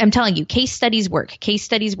 And I'm telling you, case studies work. Case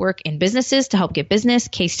studies work in businesses to help get business.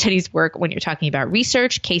 Case studies work when you're talking about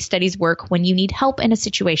research. Case studies work when you need help in a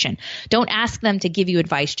situation. Don't ask them to give you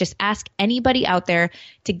advice. Just ask anybody out there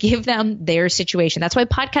to give them their situation. That's why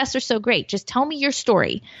podcasts are so great. Just tell me your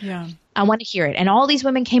story. Yeah. I want to hear it. And all these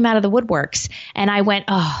women came out of the woodworks and I went,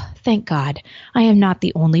 oh, thank God. I am not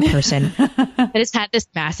the only person that has had this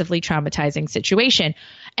massively traumatizing situation.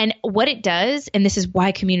 And what it does, and this is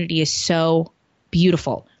why community is so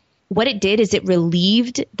beautiful, what it did is it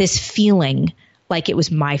relieved this feeling like it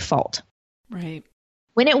was my fault. Right.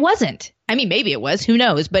 When it wasn't. I mean, maybe it was, who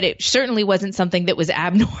knows, but it certainly wasn't something that was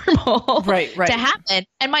abnormal to happen.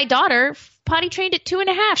 And my daughter potty trained at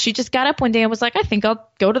 2.5. She just got up one day and was like, I think I'll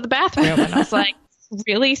go to the bathroom. And I was like,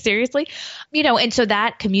 really? Seriously? And so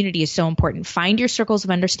that community is so important. Find your circles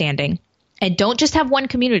of understanding. And don't just have one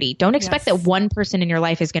community. Don't expect that one person in your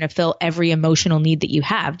life is going to fill every emotional need that you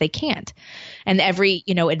have. They can't. And every,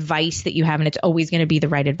 advice that you have, and it's always going to be the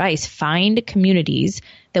right advice. Find communities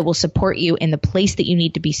that will support you in the place that you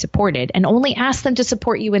need to be supported, and only ask them to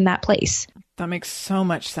support you in that place. That makes so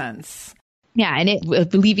much sense. Yeah. And it will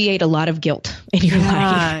alleviate a lot of guilt in your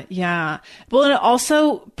life. Yeah. Well, and it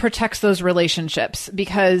also protects those relationships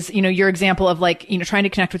because, your example of like, trying to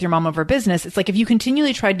connect with your mom over business. It's like, if you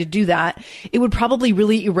continually tried to do that, it would probably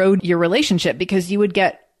really erode your relationship because you would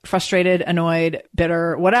get frustrated, annoyed,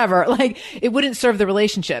 bitter, whatever. Like, it wouldn't serve the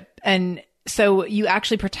relationship. And So you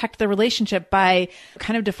actually protect the relationship by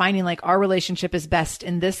kind of defining like our relationship is best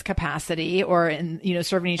in this capacity or in,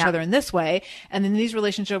 serving each other in this way. And then these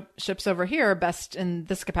relationships over here are best in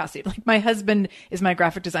this capacity. Like my husband is my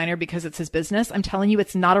graphic designer because it's his business. I'm telling you,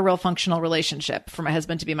 it's not a real functional relationship for my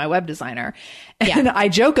husband to be my web designer. And I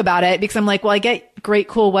joke about it because I'm like, well, I get great,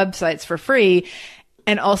 cool websites for free.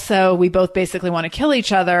 And also we both basically want to kill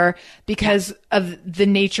each other because of the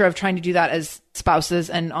nature of trying to do that as spouses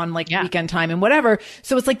and on like weekend time and whatever.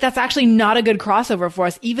 So it's like, that's actually not a good crossover for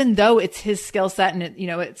us, even though it's his skill set and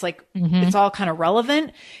it's like, it's all kind of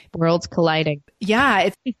relevant. Worlds colliding. Yeah.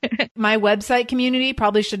 It's my website community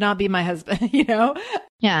probably should not be my husband,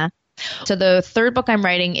 Yeah. So the third book I'm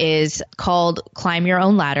writing is called Climb Your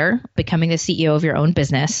Own Ladder, Becoming the CEO of Your Own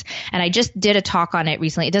Business. And I just did a talk on it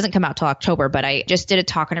recently. It doesn't come out till October, but I just did a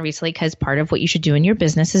talk on it recently because part of what you should do in your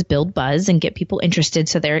business is build buzz and get people interested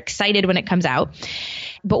so they're excited when it comes out.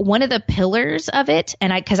 But one of the pillars of it,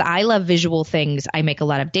 and because I love visual things, I make a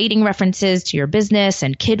lot of dating references to your business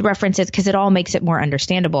and kid references because it all makes it more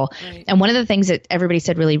understandable. Right. And one of the things that everybody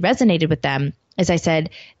said really resonated with them is I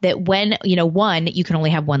said that when, you can only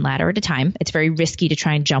have one ladder at a time. It's very risky to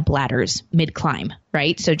try and jump ladders mid-climb,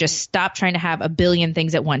 right? So just stop trying to have a billion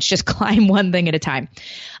things at once. Just climb one thing at a time.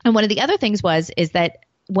 And one of the other things is that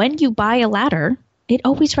when you buy a ladder, it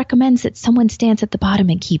always recommends that someone stands at the bottom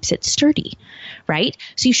and keeps it sturdy, right?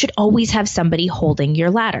 So you should always have somebody holding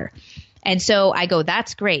your ladder. And so I go,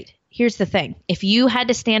 that's great. Here's the thing. If you had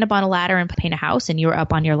to stand up on a ladder and paint a house and you were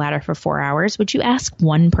up on your ladder for 4 hours, would you ask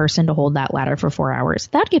one person to hold that ladder for 4 hours?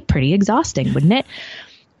 That'd get pretty exhausting, wouldn't it?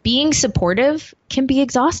 Being supportive can be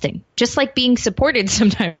exhausting, just like being supported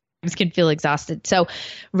sometimes can feel exhausted. So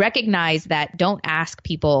recognize that. Don't ask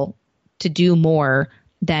people to do more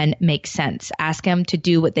than makes sense. Ask them to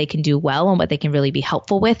do what they can do well and what they can really be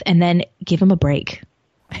helpful with, and then give them a break.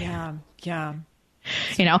 Yeah. And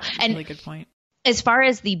really good point. As far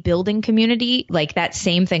as the building community, like that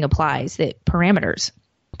same thing applies, that parameters,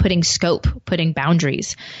 putting scope, putting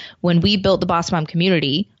boundaries. When we built the Boss Mom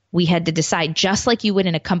community, we had to decide, just like you would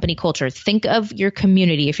in a company culture, think of your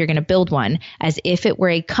community, if you're going to build one, as if it were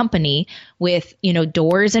a company with,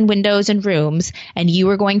 doors and windows and rooms, and you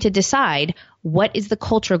were going to decide, what is the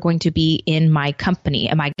culture going to be in my company?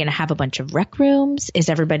 Am I going to have a bunch of rec rooms? Is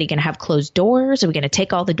everybody going to have closed doors? Are we going to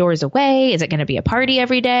take all the doors away? Is it going to be a party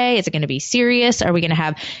every day? Is it going to be serious? Are we going to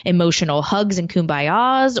have emotional hugs and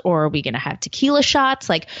kumbayas? Or are we going to have tequila shots?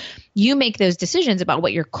 Like, you make those decisions about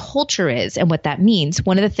what your culture is and what that means.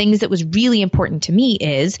 One of the things that was really important to me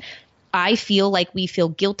is I feel like we feel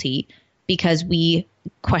guilty because we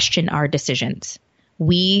question our decisions.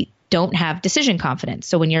 We don't have decision confidence.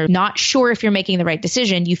 So when you're not sure if you're making the right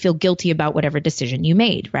decision, you feel guilty about whatever decision you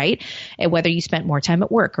made, right? And whether you spent more time at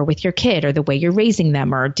work or with your kid or the way you're raising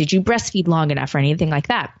them, or did you breastfeed long enough or anything like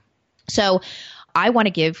that. So I want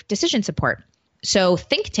to give decision support. So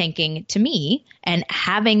think tanking to me and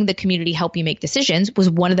having the community help you make decisions was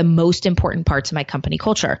one of the most important parts of my company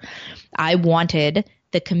culture. I wanted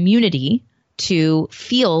the community to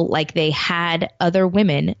feel like they had other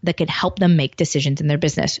women that could help them make decisions in their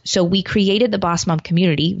business. So we created the Boss Mom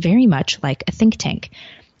community very much like a think tank,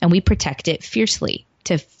 and we protect it fiercely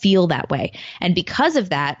to feel that way. And because of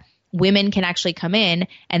that, women can actually come in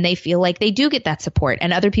and they feel like they do get that support,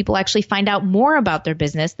 and other people actually find out more about their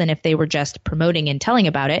business than if they were just promoting and telling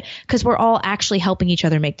about it, because we're all actually helping each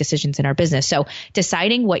other make decisions in our business. So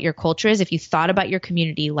deciding what your culture is, if you thought about your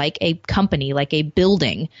community like a company, like a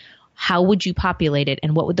building, how would you populate it,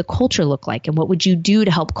 and what would the culture look like, and what would you do to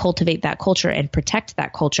help cultivate that culture and protect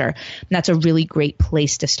that culture? And that's a really great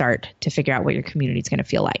place to start to figure out what your community is going to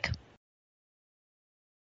feel like.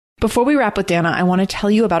 Before we wrap with Dana, I want to tell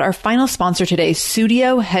you about our final sponsor today,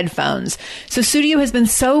 Studio Headphones. So Studio has been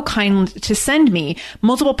so kind to send me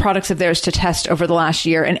multiple products of theirs to test over the last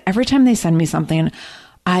year. And every time they send me something,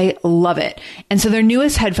 I love it. And so their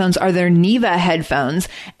newest headphones are their Neva headphones.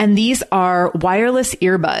 And these are wireless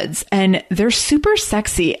earbuds, and they're super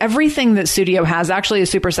sexy. Everything that Studio has actually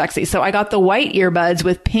is super sexy. So I got the white earbuds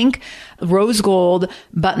with pink rose gold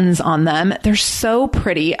buttons on them. They're so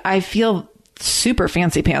pretty. I feel super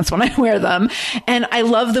fancy pants when I wear them. And I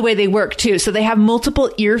love the way they work too. So they have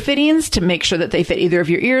multiple ear fittings to make sure that they fit either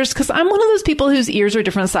of your ears. Cause I'm one of those people whose ears are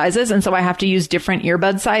different sizes. And so I have to use different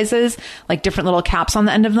earbud sizes, like different little caps on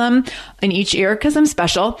the end of them in each ear, cause I'm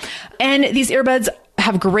special. And these earbuds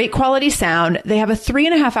have great quality sound. They have a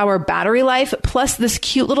 3.5 hour battery life, plus this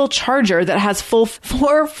cute little charger that has four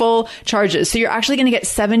full charges. So you're actually going to get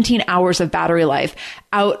 17 hours of battery life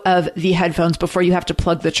out of the headphones before you have to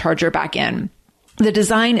plug the charger back in. The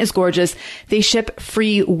design is gorgeous. They ship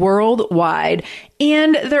free worldwide,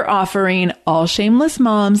 and they're offering all shameless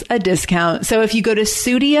moms a discount. So if you go to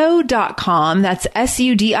sudio.com, that's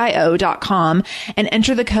sudio.com, and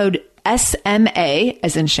enter the code SMA,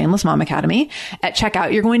 as in Shameless Mom Academy, at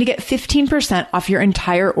checkout, you're going to get 15% off your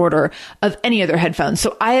entire order of any of their headphones.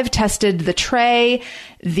 So I have tested the Tray,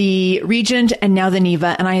 the Regent, and now the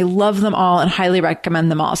Neva, and I love them all and highly recommend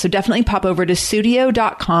them all. So definitely pop over to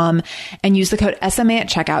sudio.com and use the code SMA at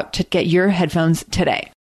checkout to get your headphones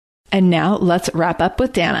today. And now let's wrap up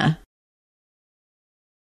with Dana.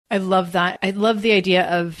 I love that. I love the idea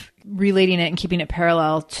of relating it and keeping it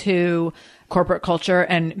parallel to corporate culture.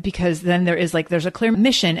 And because then there's a clear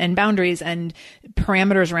mission and boundaries and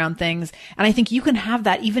parameters around things. And I think you can have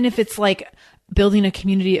that even if it's like building a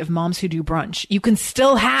community of moms who do brunch. You can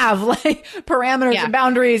still have like parameters and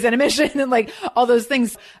boundaries and a mission and like all those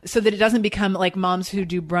things so that it doesn't become like moms who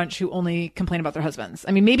do brunch who only complain about their husbands.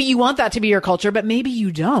 I mean, maybe you want that to be your culture, but maybe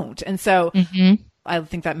you don't. And so I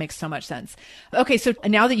think that makes so much sense. Okay, so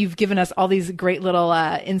now that you've given us all these great little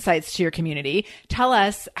insights to your community, tell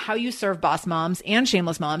us how you serve boss moms and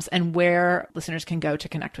shameless moms and where listeners can go to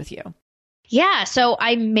connect with you. Yeah. So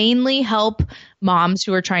I mainly help moms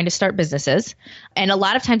who are trying to start businesses. And a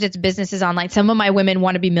lot of times it's businesses online. Some of my women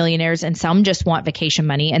want to be millionaires and some just want vacation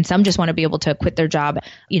money and some just want to be able to quit their job,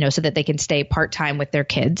 so that they can stay part-time with their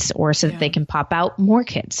kids or so that they can pop out more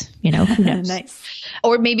kids, who knows? Nice.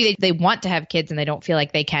 Or maybe they want to have kids and they don't feel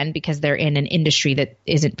like they can because they're in an industry that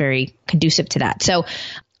isn't very conducive to that. So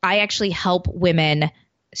I actually help women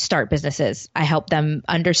start businesses. I help them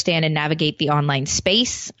understand and navigate the online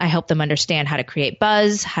space. I help them understand how to create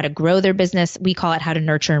buzz, how to grow their business. We call it how to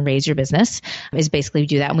nurture and raise your business is basically we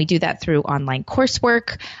do that. And we do that through online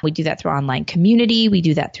coursework. We do that through online community. We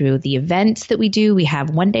do that through the events that we do. We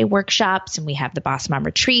have one-day workshops and we have the Boss Mom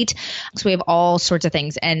Retreat. So we have all sorts of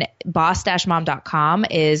things. And boss-mom.com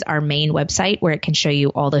is our main website where it can show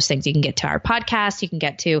you all those things. You can get to our podcast. You can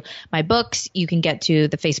get to my books. You can get to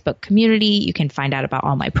the Facebook community. You can find out about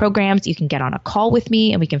all my programs. You can get on a call with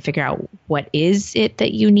me and we can figure out what is it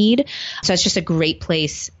that you need. So it's just a great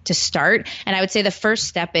place to start. And I would say the first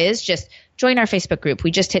step is just join our Facebook group.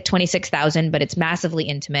 We just hit 26,000, but it's massively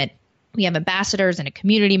intimate. We have ambassadors and a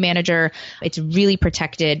community manager. It's really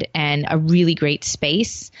protected and a really great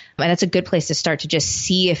space. And that's a good place to start to just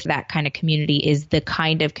see if that kind of community is the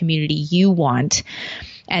kind of community you want.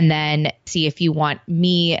 And then see if you want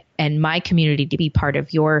me and my community to be part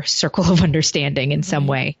of your circle of understanding in some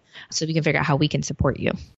way so we can figure out how we can support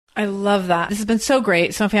you. I love that. This has been so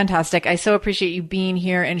great, so fantastic. I so appreciate you being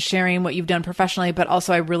here and sharing what you've done professionally, but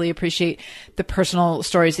also I really appreciate the personal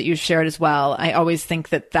stories that you've shared as well. I always think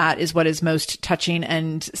that that is what is most touching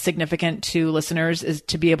and significant to listeners is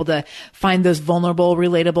to be able to find those vulnerable,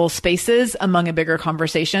 relatable spaces among a bigger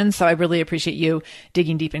conversation. So I really appreciate you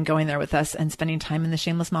digging deep and going there with us and spending time in the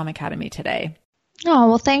Shameless Mom Academy today. Oh,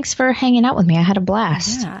 well, thanks for hanging out with me. I had a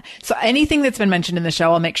blast. Yeah. So anything that's been mentioned in the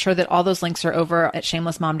show, I'll make sure that all those links are over at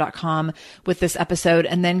shamelessmom.com with this episode.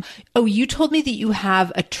 And then, you told me that you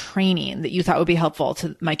have a training that you thought would be helpful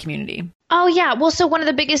to my community. Oh, yeah. Well, so one of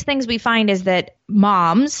the biggest things we find is that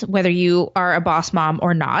moms, whether you are a boss mom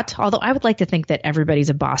or not, although I would like to think that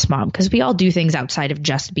everybody's a boss mom because we all do things outside of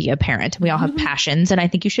just be a parent. We all have passions and I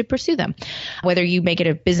think you should pursue them, whether you make it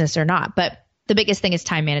a business or not. But the biggest thing is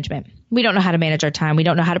time management. We don't know how to manage our time. We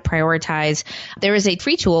don't know how to prioritize. There is a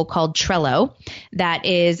free tool called Trello that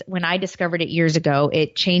is, when I discovered it years ago,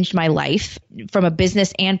 it changed my life from a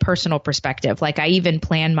business and personal perspective. Like I even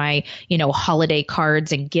plan my, holiday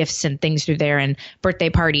cards and gifts and things through there and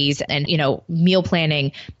birthday parties and, meal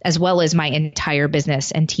planning, as well as my entire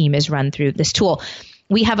business and team is run through this tool.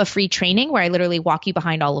 We have a free training where I literally walk you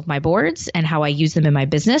behind all of my boards and how I use them in my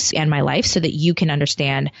business and my life so that you can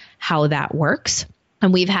understand how that works.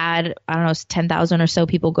 And we've had, 10,000 or so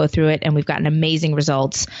people go through it, and we've gotten amazing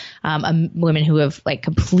results. Women who have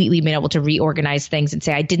completely been able to reorganize things and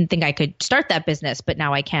say, I didn't think I could start that business, but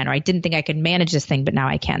now I can, or I didn't think I could manage this thing, but now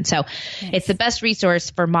I can. So It's the best resource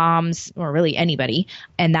for moms or really anybody.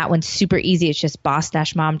 And that one's super easy. It's just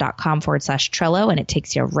boss-mom.com/Trello, and it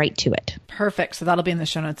takes you right to it. Perfect. So that'll be in the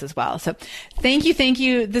show notes as well. So thank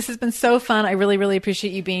you. This has been so fun. I really, really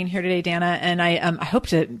appreciate you being here today, Dana. And I hope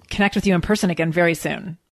to connect with you in person again very soon.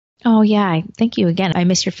 Oh, yeah. Thank you again. I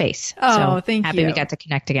miss your face. Oh, thank you. Happy we got to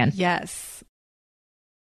connect again. Yes.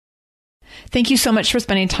 Thank you so much for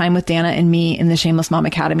spending time with Dana and me in the Shameless Mom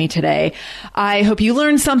Academy today. I hope you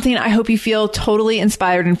learned something. I hope you feel totally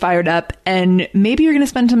inspired and fired up. And maybe you're going to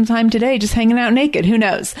spend some time today just hanging out naked. Who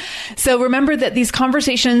knows? So remember that these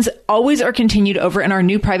conversations always are continued over in our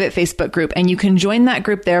new private Facebook group. And you can join that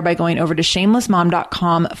group there by going over to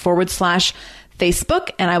shamelessmom.com/Facebook,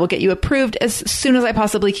 and I will get you approved as soon as I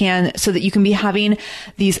possibly can so that you can be having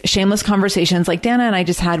these shameless conversations like Dana and I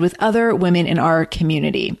just had with other women in our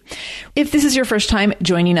community. If this is your first time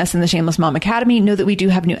joining us in the Shameless Mom Academy, know that we do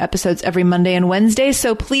have new episodes every Monday and Wednesday,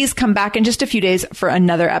 so please come back in just a few days for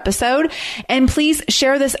another episode. And please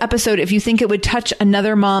share this episode if you think it would touch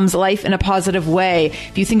another mom's life in a positive way.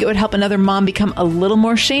 If you think it would help another mom become a little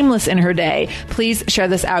more shameless in her day, please share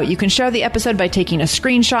this out. You can share the episode by taking a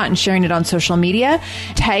screenshot and sharing it on social media.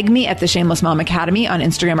 Tag me at the Shameless Mom Academy on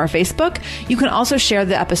Instagram or Facebook. You can also share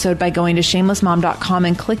the episode by going to shamelessmom.com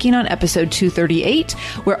and clicking on episode 238,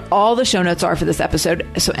 where all the show notes are for this episode.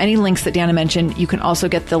 So any links that Dana mentioned, you can also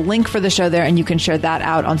get the link for the show there, and you can share that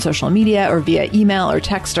out on social media or via email or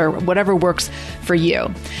text or whatever works for you.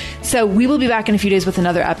 So we will be back in a few days with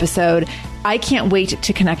another episode. I can't wait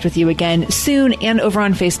to connect with you again soon and over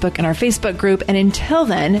on Facebook in our Facebook group. And until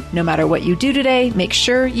then, no matter what you do today, make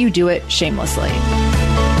sure you do it shamelessly.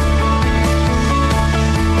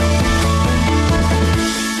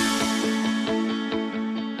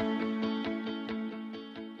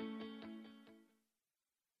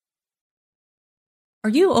 Are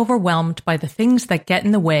you overwhelmed by the things that get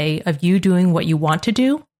in the way of you doing what you want to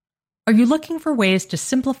do? Are you looking for ways to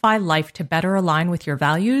simplify life to better align with your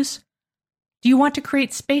values? Do you want to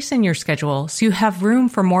create space in your schedule so you have room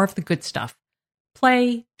for more of the good stuff?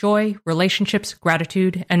 Play, joy, relationships,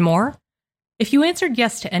 gratitude, and more? If you answered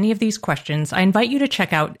yes to any of these questions, I invite you to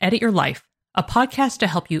check out Edit Your Life, a podcast to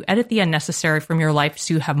help you edit the unnecessary from your life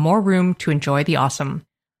so you have more room to enjoy the awesome.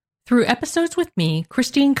 Through episodes with me,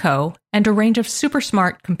 Christine Coe, and a range of super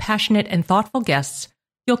smart, compassionate, and thoughtful guests,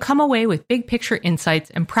 you'll come away with big picture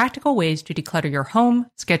insights and practical ways to declutter your home,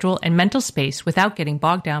 schedule, and mental space without getting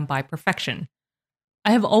bogged down by perfection.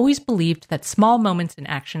 I have always believed that small moments and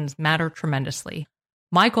actions matter tremendously.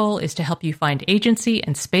 My goal is to help you find agency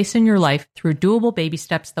and space in your life through doable baby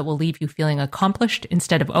steps that will leave you feeling accomplished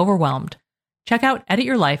instead of overwhelmed. Check out Edit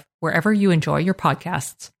Your Life wherever you enjoy your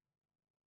podcasts.